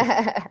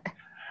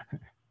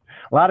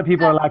 A lot of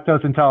people are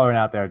lactose intolerant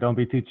out there. Don't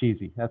be too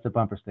cheesy. That's a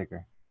bumper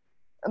sticker.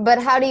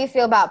 But how do you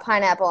feel about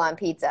pineapple on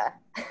pizza?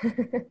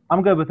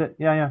 I'm good with it.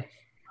 Yeah.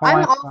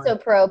 I'm also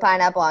pro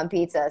pineapple on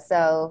pizza.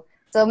 So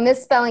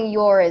misspelling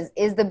your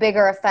is the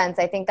bigger offense.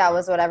 I think that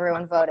was what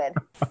everyone voted.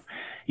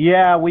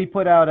 Yeah, we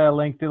put out a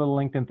link to the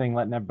LinkedIn thing,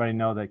 letting everybody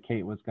know that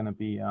Kate was going to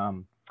be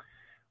on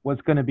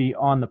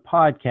the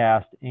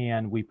podcast,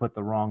 and we put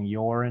the wrong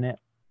your in it.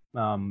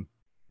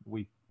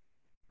 We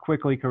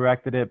quickly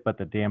corrected it, but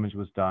the damage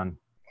was done.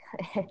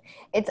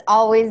 It's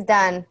always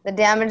done. The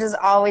damage is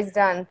always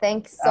done.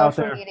 Thanks,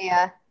 social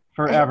media.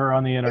 Forever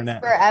on the internet.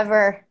 It's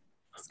forever.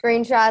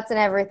 Screenshots and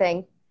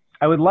everything.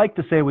 I would like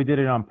to say we did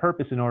it on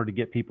purpose in order to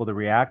get people to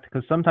react,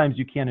 because sometimes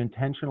you can't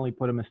intentionally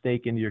put a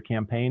mistake into your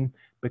campaign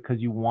because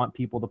you want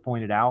people to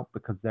point it out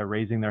because they're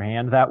raising their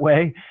hand that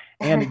way,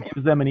 and it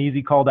gives them an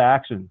easy call to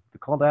action. The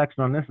call to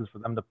action on this is for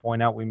them to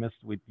point out we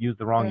used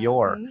the wrong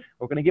your.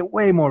 We're going to get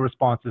way more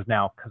responses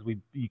now because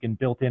you can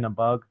built in a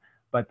bug,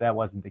 but that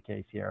wasn't the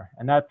case here.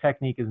 And that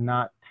technique is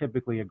not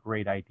typically a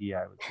great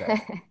idea, I would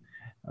say.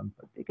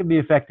 But it can be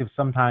effective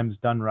sometimes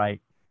done right,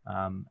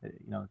 as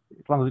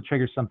long as it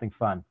triggers something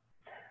fun.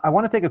 I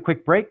want to take a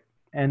quick break,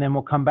 and then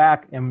we'll come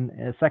back. In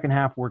the second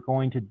half, we're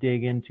going to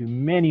dig into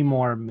many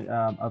more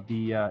of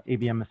the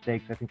ABM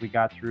mistakes. I think we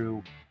got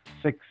through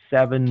 6,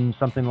 7,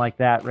 something like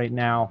that right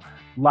now.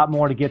 A lot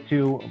more to get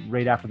to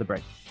right after the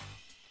break.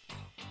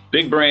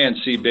 Big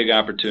brands see big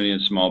opportunity in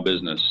small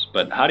business,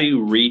 but how do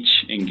you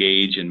reach,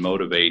 engage, and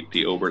motivate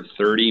the over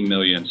 30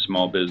 million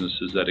small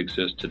businesses that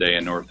exist today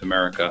in North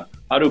America?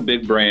 How do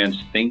big brands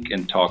think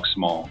and talk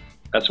small?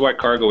 That's why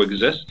Cargo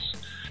exists,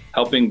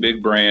 helping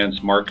big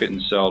brands market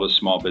and sell to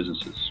small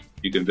businesses.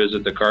 You can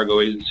visit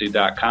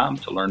thecargoagency.com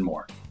to learn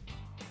more.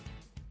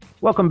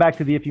 Welcome back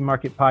to the If You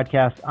Market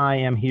podcast. I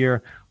am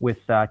here with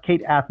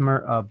Kate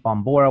Athmer of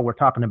Bombora. We're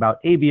talking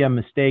about ABM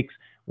mistakes.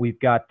 We've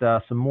got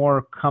some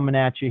more coming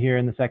at you here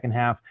in the second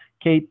half.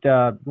 Kate,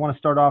 you want to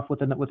start off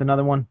with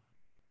another one?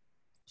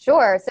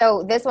 Sure.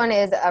 So this one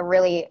is a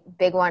really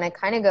big one. It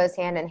kind of goes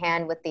hand in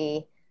hand with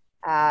the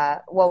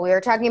what we were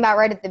talking about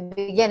right at the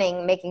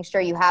beginning, making sure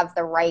you have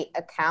the right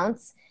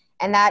accounts.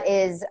 And that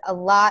is, a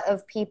lot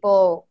of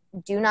people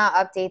do not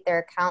update their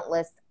account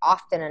list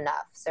often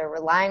enough. So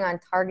relying on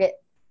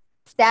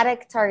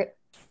static target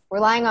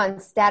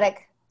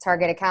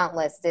account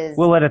list is...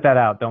 We'll edit that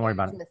out. Don't worry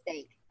about it.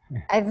 Mistake.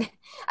 I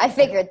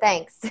figured.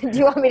 Thanks. Do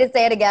you want me to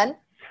say it again?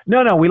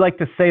 No. We like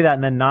to say that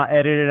and then not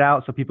edit it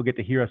out, so people get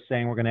to hear us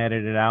saying we're going to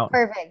edit it out.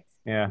 Perfect.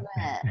 Yeah.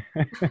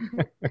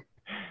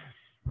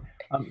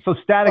 So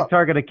static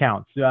target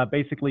accounts.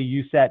 Basically,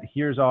 you set,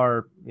 here's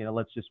our,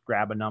 let's just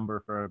grab a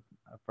number for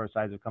a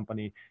size of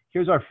company.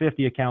 Here's our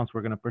 50 accounts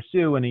we're going to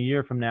pursue. And a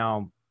year from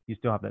now, you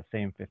still have that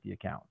same 50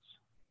 accounts.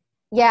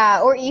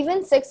 Yeah, or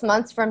even 6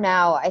 months from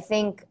now. I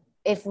think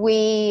if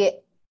we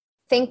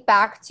think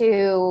back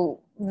to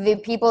the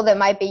people that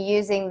might be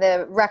using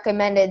the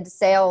recommended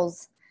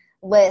sales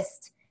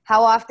list,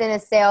 how often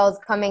is sales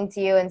coming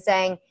to you and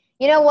saying,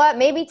 you know what,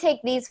 maybe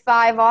take these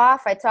 5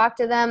 off. I talked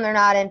to them. They're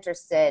not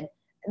interested.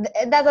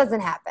 That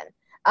doesn't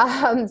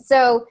happen.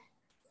 So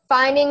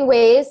finding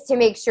ways to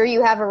make sure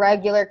you have a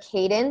regular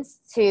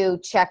cadence to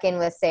check in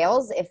with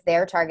sales if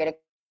their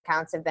target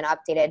accounts have been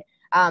updated.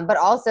 But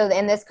also,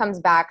 and this comes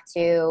back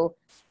to,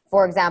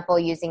 for example,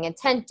 using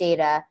intent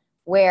data,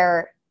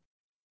 where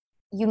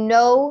you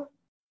know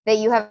that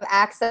you have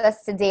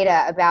access to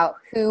data about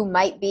who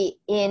might be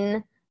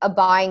in a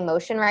buying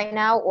motion right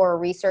now or a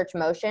research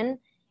motion.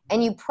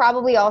 And you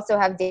probably also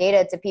have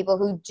data to people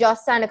who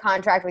just signed a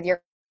contract with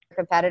your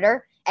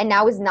competitor, and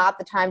now is not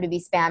the time to be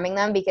spamming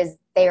them because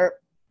they're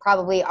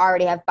probably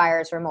already have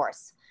buyer's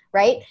remorse,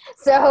 right?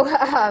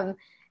 So,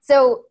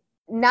 so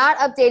not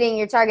updating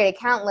your target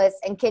account list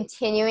and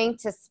continuing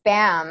to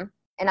spam,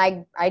 and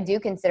I do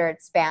consider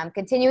it spam,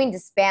 continuing to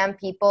spam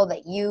people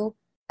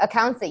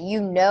accounts that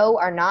you know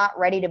are not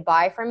ready to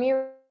buy from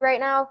you right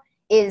now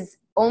is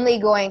only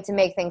going to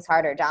make things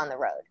harder down the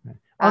road.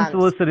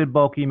 Unsolicited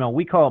bulk email.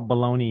 We call it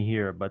baloney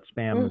here, but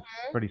spam is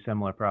pretty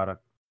similar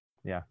product.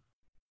 Yeah.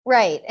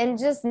 Right. And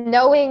just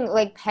knowing,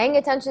 like, paying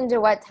attention to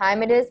what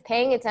time it is,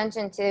 paying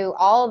attention to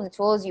all of the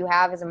tools you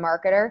have as a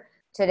marketer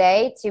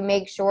today to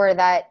make sure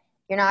that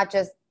you're not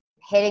just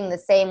hitting the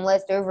same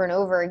list over and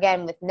over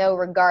again with no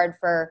regard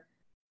for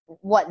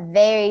what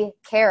they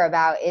care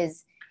about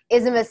is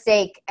a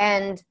mistake.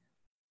 And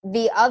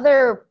the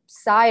other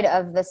side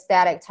of the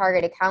static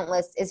target account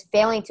list is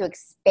failing to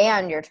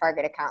expand your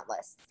target account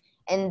list.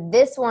 And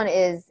this one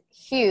is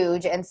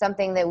huge and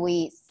something that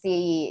we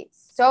see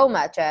so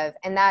much of,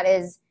 and that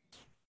is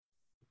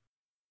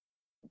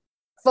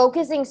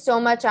focusing so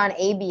much on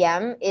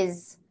ABM.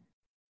 Is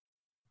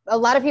a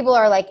lot of people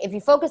are like, if you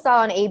focus all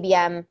on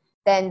ABM,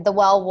 then the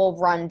well will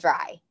run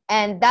dry.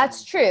 And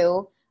that's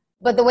true,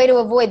 but the way to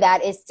avoid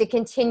that is to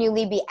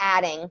continually be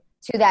adding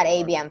to that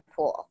ABM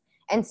pool.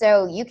 And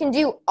so you can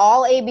do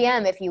all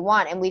ABM if you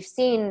want, and we've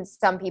seen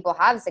some people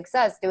have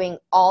success doing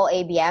all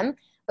ABM,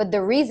 but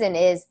the reason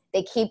is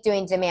they keep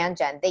doing demand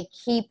gen. They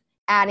keep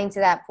adding to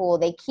that pool.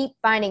 They keep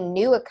finding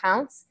new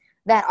accounts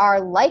that are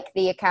like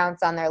the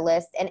accounts on their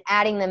list and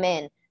adding them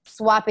in,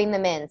 swapping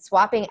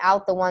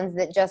out the ones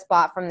that just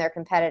bought from their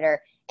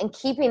competitor, and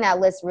keeping that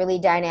list really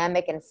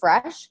dynamic and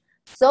fresh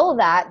so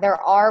that there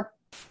are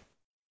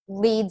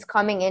leads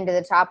coming into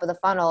the top of the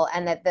funnel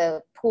and that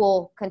the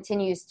pool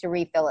continues to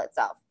refill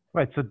itself.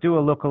 Right. So do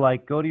a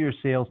lookalike, go to your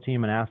sales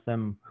team and ask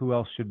them, who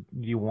else should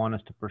you want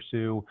us to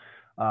pursue?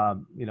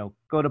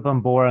 Go to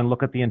Bombora and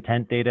look at the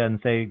intent data and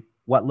say,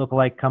 what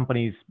lookalike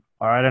companies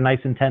are at a nice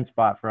intent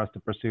spot for us to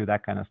pursue,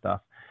 that kind of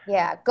stuff.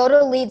 Yeah. Go to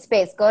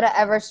LeadSpace, go to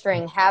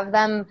Everstring, have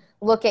them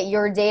look at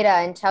your data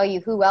and tell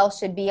you who else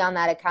should be on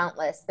that account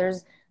list.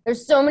 There's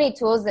so many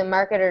tools that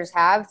marketers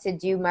have to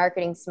do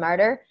marketing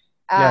smarter.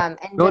 And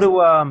go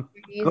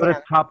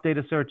to Top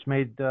Data Search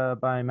made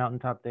by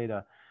Mountaintop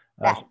Data.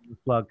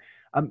 Plug.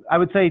 I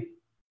would say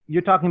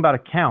you're talking about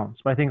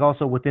accounts, but I think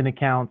also within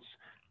accounts,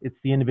 it's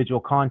the individual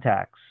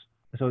contacts.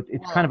 So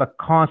it's kind of a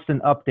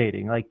constant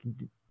updating. Like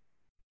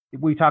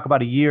we talk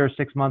about a year,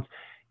 6 months.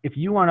 If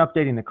you aren't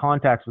updating the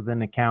contacts within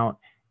an account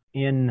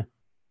in,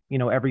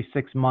 every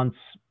 6 months,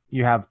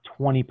 you have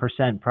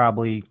 20%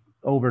 probably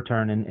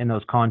overturn in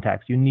those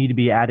contacts. You need to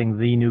be adding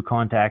the new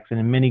contacts. And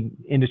in many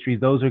industries,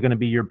 those are going to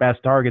be your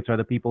best targets, are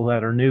the people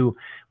that are new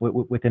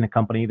within a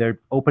company. They're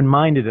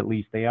open-minded, at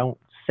least. They don't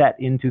set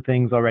into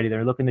things already.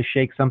 They're looking to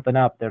shake something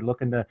up. They're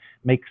looking to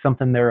make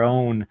something their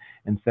own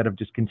instead of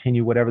just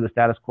continue whatever the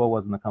status quo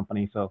was in the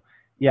company. So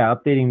yeah,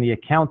 updating the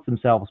accounts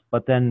themselves,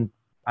 but then,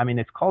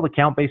 it's called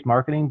account-based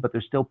marketing, but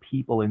there's still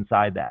people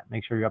inside that.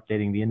 Make sure you're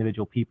updating the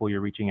individual people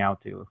you're reaching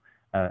out to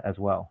as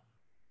well.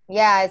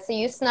 Yeah, so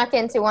you snuck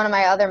into one of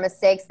my other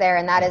mistakes there,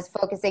 and that is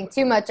focusing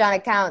too much on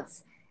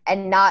accounts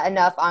and not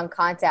enough on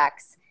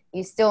contacts.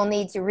 You still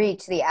need to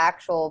reach the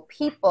actual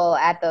people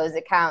at those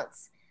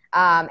accounts.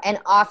 And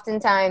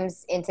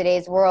oftentimes in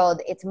today's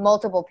world, it's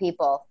multiple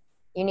people.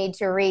 You need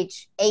to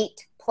reach 8+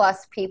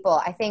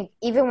 people. I think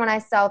even when I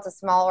sell to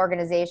small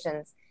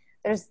organizations,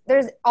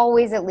 there's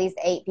always at least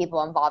 8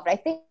 people involved. I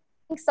think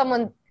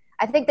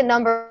the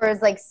number is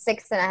like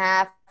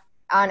 6.5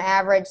 on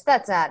average.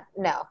 It's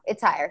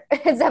higher.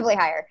 It's definitely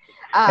higher.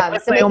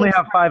 If they only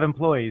have 5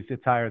 employees,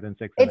 it's higher than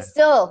 6. It's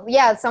still,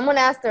 someone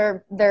asked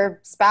their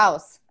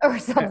spouse or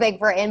something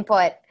for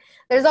input.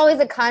 There's always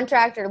a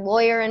contractor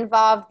lawyer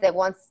involved that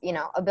wants,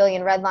 a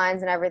billion red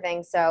lines and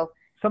everything. So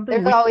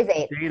there's always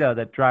 8. Data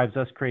that drives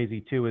us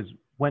crazy too is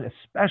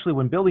especially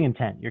when building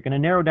intent, you're going to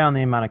narrow down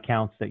the amount of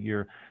accounts that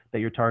you're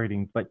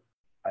targeting. But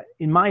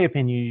in my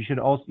opinion,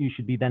 you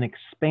should be then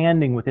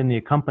expanding within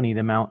the company the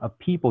amount of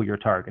people you're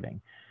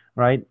targeting,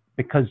 right?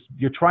 Because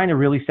you're trying to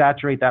really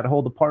saturate that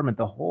whole department,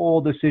 the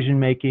whole decision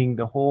making,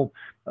 the whole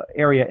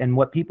area. And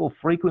what people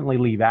frequently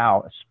leave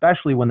out,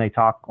 especially when they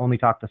only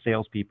talk to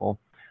salespeople,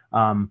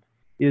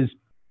 is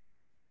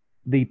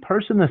the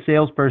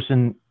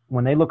salesperson,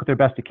 when they look at their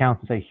best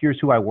accounts and say, here's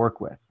who I work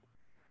with,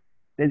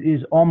 it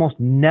is almost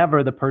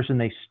never the person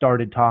they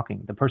started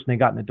talking, the person they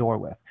got in the door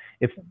with.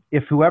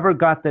 If whoever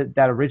got that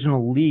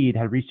original lead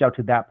had reached out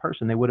to that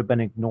person, they would have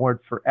been ignored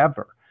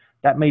forever.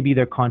 That may be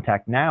their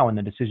contact now and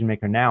the decision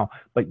maker now,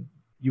 but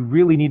you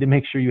really need to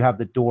make sure you have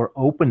the door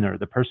opener,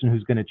 the person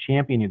who's going to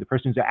champion you, the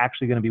person who's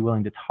actually going to be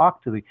willing to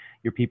talk to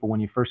your people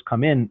when you first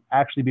come in,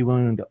 actually be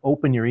willing to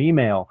open your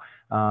email,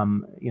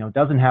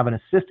 doesn't have an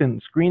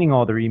assistant screening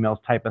all their emails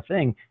type of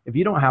thing. If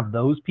you don't have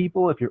those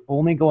people, if you're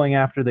only going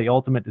after the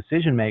ultimate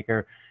decision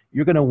maker,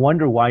 you're going to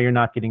wonder why you're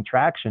not getting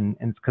traction.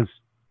 And it's because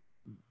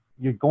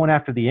you're going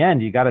after the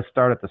end. You got to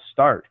start at the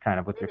start kind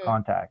of with your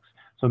contacts.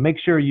 So make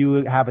sure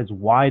you have as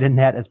wide a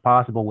net as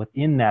possible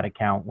within that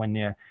account when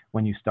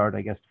you start,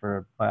 I guess,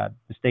 for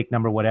mistake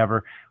number,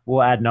 whatever.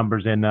 We'll add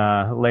numbers in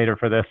later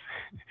for this.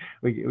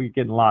 We're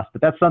getting lost.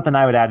 But that's something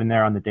I would add in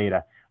there on the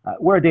data.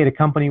 We're a data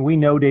company. We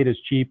know data is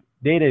cheap.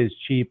 Data is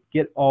cheap.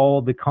 Get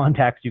all the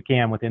contacts you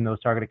can within those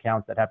target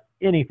accounts that have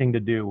anything to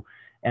do.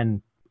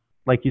 And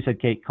like you said,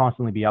 Kate,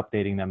 constantly be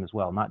updating them as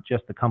well. Not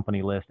just the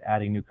company list,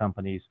 adding new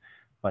companies,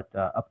 but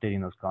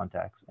updating those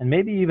contacts. And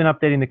maybe even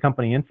updating the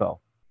company info.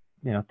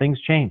 things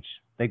change.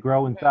 They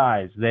grow in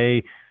size.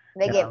 They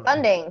get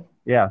funding.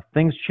 Yeah,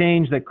 things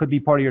change that could be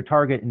part of your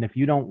target. And if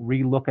you don't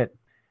relook at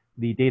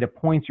the data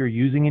points you're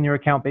using in your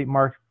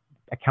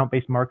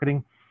account-based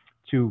marketing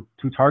to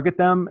target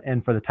them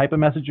and for the type of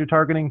message you're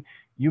targeting,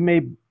 you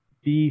may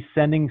be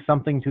sending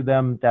something to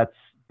them that's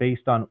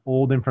based on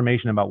old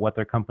information about what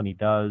their company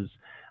does,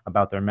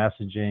 about their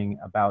messaging,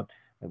 about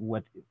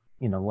what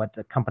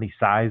the company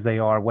size they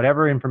are,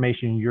 whatever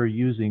information you're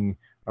using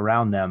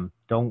around them.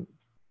 Don't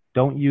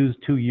use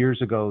 2 years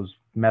ago's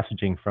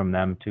messaging from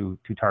them to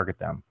target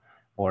them,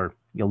 or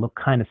you'll look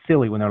kind of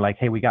silly when they're like,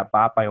 hey, we got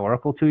bought by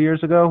Oracle 2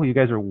 years ago. You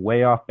guys are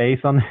way off base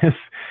on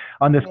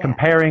this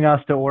comparing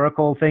us to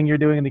Oracle thing you're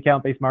doing in the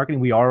account-based marketing.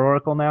 We are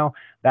Oracle now.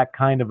 That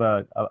kind of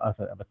a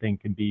thing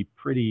can be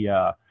pretty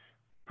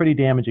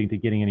damaging to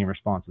getting any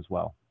response as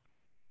well.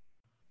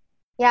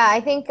 Yeah,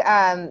 I think,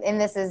 and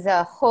this is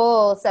a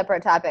whole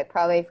separate topic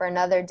probably for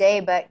another day,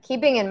 but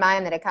keeping in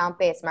mind that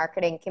account-based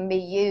marketing can be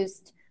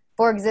used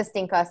for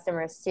existing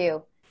customers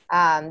too.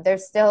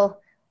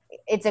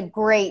 It's a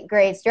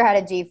great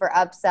strategy for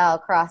upsell,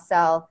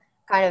 cross-sell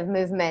kind of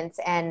movements.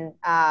 And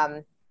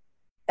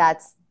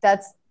that's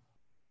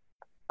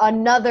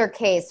another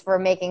case for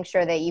making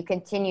sure that you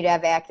continue to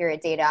have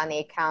accurate data on the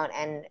account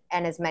and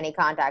as many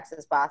contacts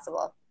as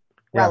possible.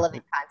 Yeah.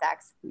 Relevant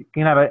contacts. You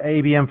can have an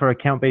ABM for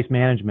account-based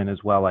management as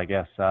well, I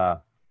guess,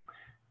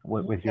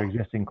 with your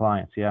existing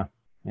clients. Yeah.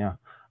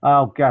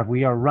 Oh, God,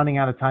 we are running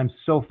out of time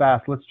so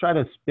fast. Let's try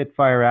to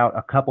spitfire out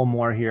a couple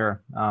more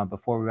here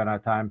before we run out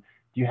of time.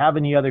 Do you have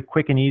any other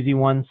quick and easy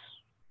ones?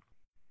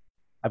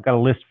 I've got a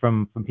list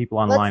from people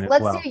online as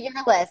well. Let's do your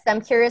list.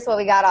 I'm curious what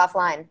we got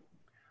offline.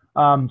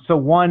 So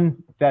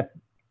one that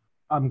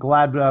I'm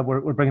glad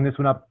we're bringing this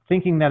one up,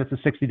 thinking that it's a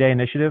 60-day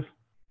initiative.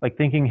 Like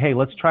thinking, hey,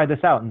 let's try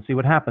this out and see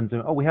what happens.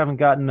 And, we haven't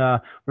gotten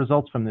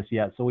results from this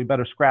yet, so we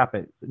better scrap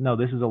it. No,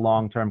 this is a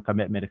long-term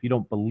commitment. If you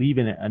don't believe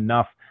in it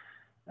enough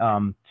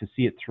to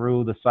see it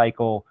through the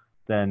cycle,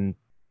 then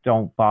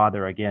don't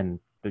bother. Again,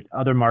 the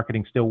other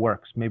marketing still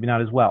works, maybe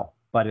not as well,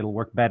 but it'll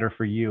work better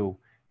for you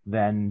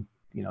than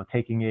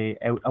taking a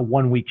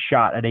 1-week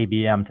shot at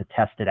ABM to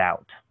test it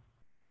out.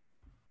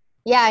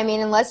 Yeah, I mean,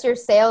 unless your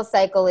sales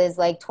cycle is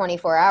like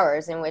 24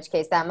 hours, in which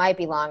case that might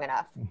be long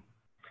enough.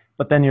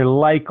 But then you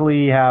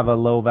likely have a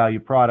low value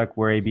product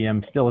where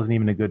ABM still isn't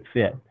even a good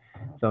fit.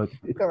 So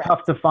it's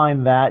tough to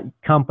find that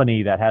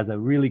company that has a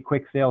really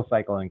quick sales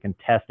cycle and can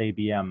test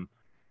ABM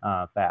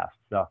fast.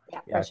 So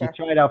if you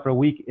try it out for a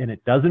week and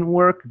it doesn't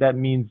work, that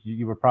means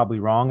you were probably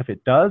wrong. If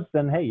it does,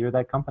 then hey, you're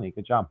that company.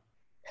 Good job.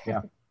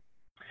 Yeah.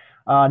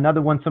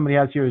 Another one somebody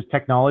has here is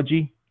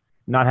technology.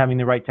 Not having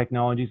the right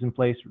technologies in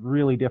place,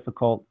 really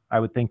difficult, I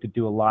would think, to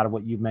do a lot of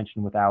what you've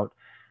mentioned without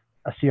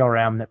a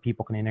CRM that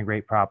people can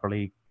integrate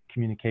properly,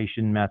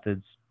 communication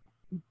methods,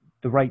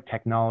 the right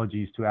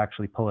technologies to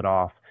actually pull it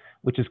off,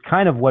 which is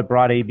kind of what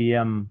brought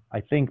ABM, I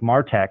think,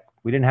 MarTech.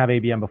 We didn't have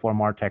ABM before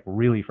MarTech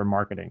really for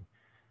marketing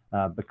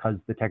because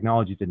the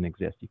technology didn't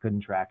exist. You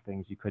couldn't track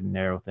things, you couldn't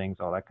narrow things,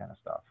 all that kind of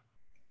stuff.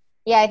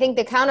 Yeah, I think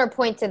the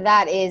counterpoint to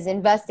that is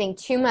investing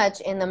too much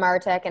in the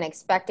MarTech and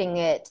expecting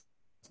it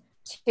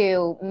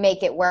to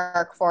make it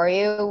work for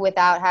you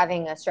without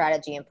having a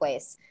strategy in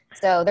place.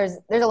 So there's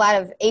a lot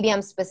of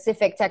ABM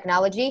specific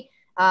technology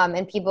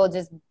and people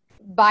just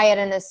buy it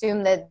and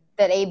assume that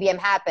ABM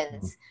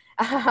happens.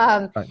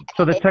 Right.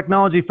 So the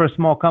technology for a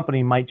small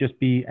company might just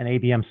be an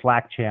ABM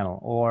Slack channel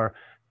or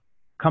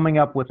coming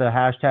up with a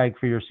hashtag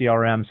for your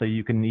CRM so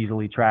you can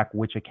easily track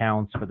which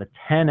accounts for the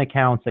 10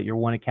 accounts that your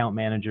one account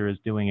manager is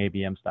doing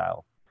ABM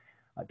style.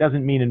 It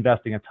doesn't mean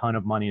investing a ton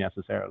of money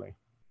necessarily.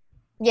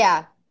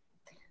 Yeah.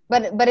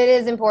 But it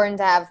is important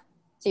to have,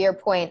 to your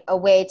point, a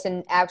way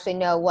to actually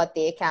know what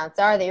the accounts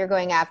are that you're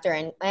going after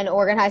and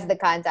organize the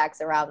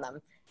contacts around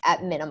them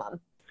at minimum.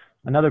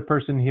 Another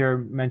person here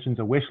mentions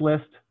a wish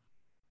list.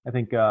 I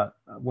think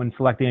when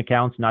selecting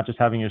accounts, not just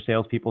having your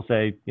salespeople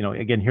say,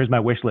 again, here's my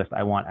wish list.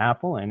 I want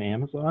Apple and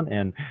Amazon.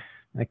 And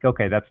like,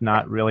 okay, that's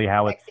not really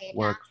how it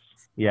works.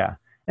 Yeah.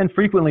 And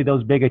frequently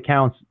those big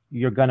accounts,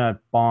 you're going to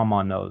bomb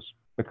on those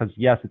because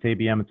yes, it's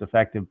ABM, it's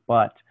effective,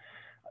 but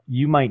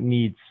you might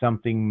need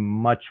something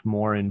much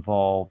more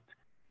involved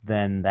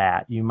than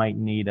that. You might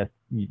need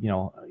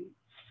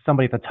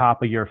somebody at the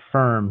top of your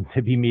firm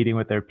to be meeting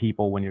with their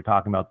people when you're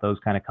talking about those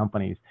kind of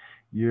companies.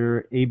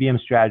 Your ABM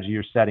strategy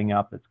you're setting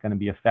up that's going to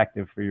be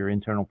effective for your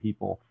internal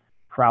people,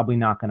 probably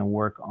not going to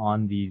work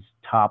on these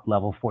top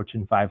level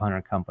Fortune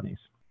 500 companies.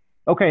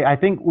 Okay, I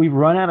think we've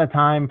run out of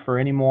time for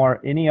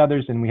any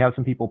others, and we have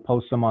some people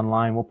post some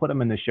online. We'll put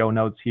them in the show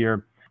notes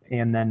here.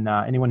 And then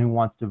anyone who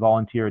wants to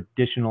volunteer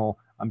additional,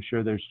 I'm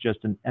sure there's just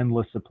an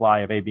endless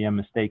supply of ABM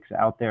mistakes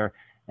out there.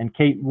 And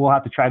Kate, we'll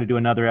have to try to do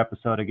another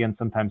episode again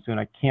sometime soon.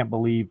 I can't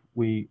believe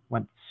we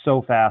went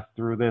so fast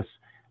through this,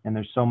 and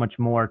there's so much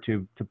more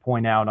to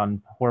point out on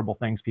horrible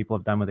things people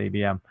have done with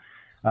ABM.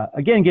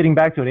 Again, getting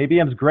back to it,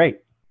 ABM is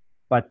great,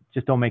 but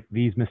just don't make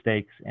these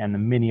mistakes and the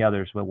many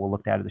others that we'll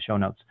look at in the show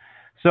notes.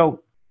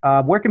 So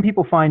where can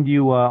people find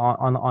you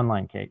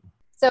online, Kate?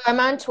 So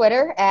I'm on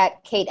Twitter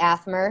at Kate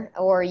Athmer,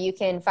 or you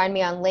can find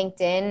me on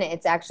LinkedIn.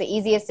 It's actually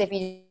easiest if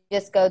you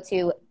just go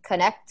to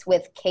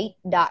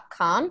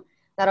connectwithkate.com.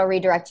 That'll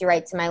redirect you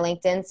right to my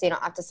LinkedIn, so you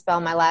don't have to spell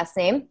my last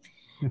name.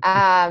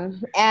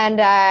 And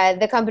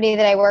the company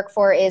that I work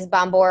for is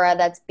Bombora.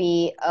 That's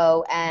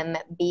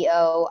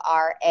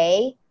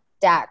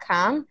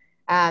BOMBORA.com.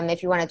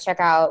 If you want to check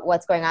out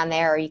what's going on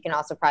there, or you can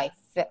also probably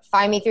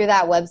find me through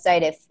that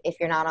website if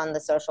you're not on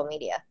the social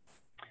media.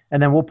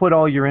 And then we'll put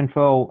all your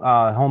info,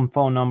 home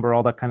phone number,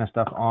 all that kind of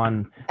stuff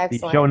on the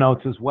show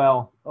notes as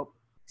well. Oh.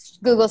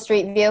 Google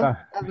Street View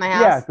of my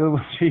house. Yeah, Google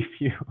Street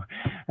View.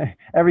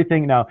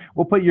 Everything. No,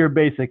 we'll put your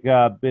basic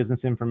business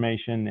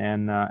information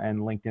and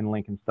LinkedIn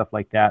link and stuff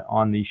like that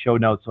on the show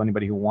notes. So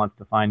anybody who wants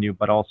to find you,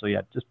 but also,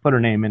 just put her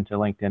name into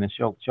LinkedIn and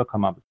she'll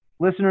come up.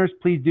 Listeners,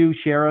 please do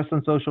share us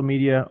on social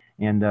media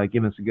and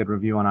give us a good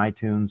review on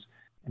iTunes.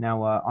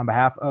 Now, on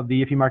behalf of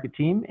the If You Market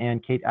team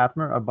and Kate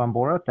Athmer of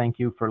Bombora, thank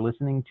you for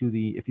listening to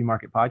the If You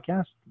Market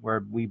podcast,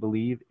 where we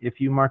believe if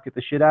you market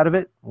the shit out of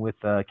it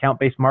with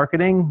account-based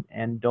marketing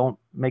and don't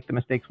make the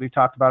mistakes we've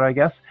talked about, I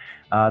guess,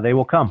 they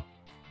will come.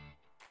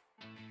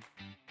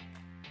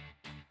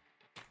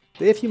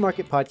 The If You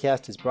Market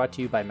podcast is brought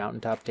to you by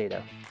Mountaintop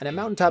Data. And at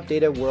Mountaintop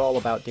Data, we're all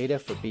about data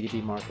for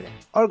B2B marketing.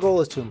 Our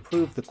goal is to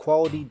improve the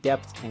quality,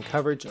 depth, and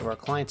coverage of our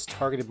clients'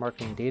 targeted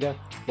marketing data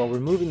while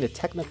removing the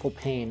technical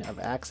pain of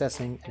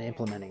accessing and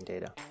implementing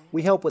data.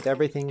 We help with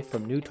everything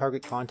from new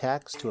target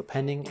contacts to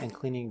appending and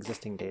cleaning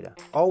existing data,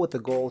 all with the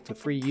goal to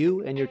free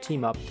you and your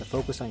team up to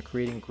focus on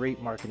creating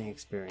great marketing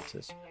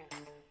experiences.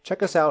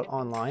 Check us out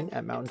online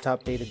at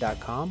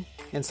mountaintopdata.com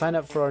and sign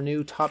up for our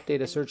new Top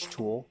Data Search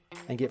tool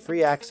and get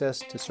free access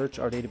to search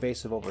our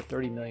database of over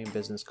 30 million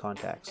business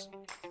contacts.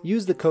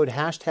 Use the code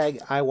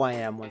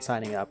 #IYM when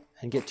signing up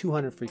and get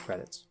 200 free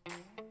credits.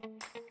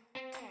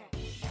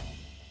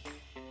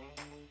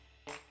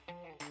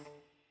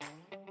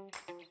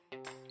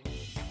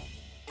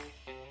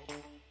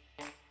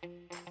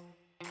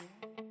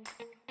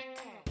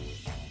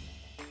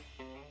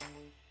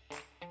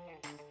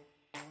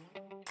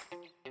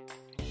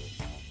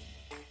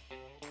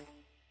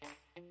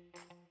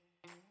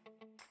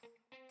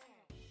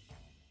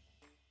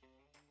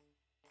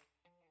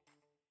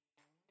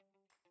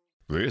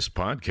 This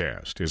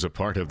podcast is a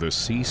part of the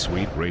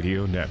C-Suite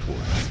Radio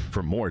Network.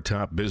 For more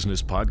top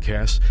business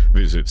podcasts,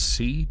 visit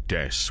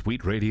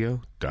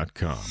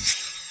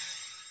c-suiteradio.com.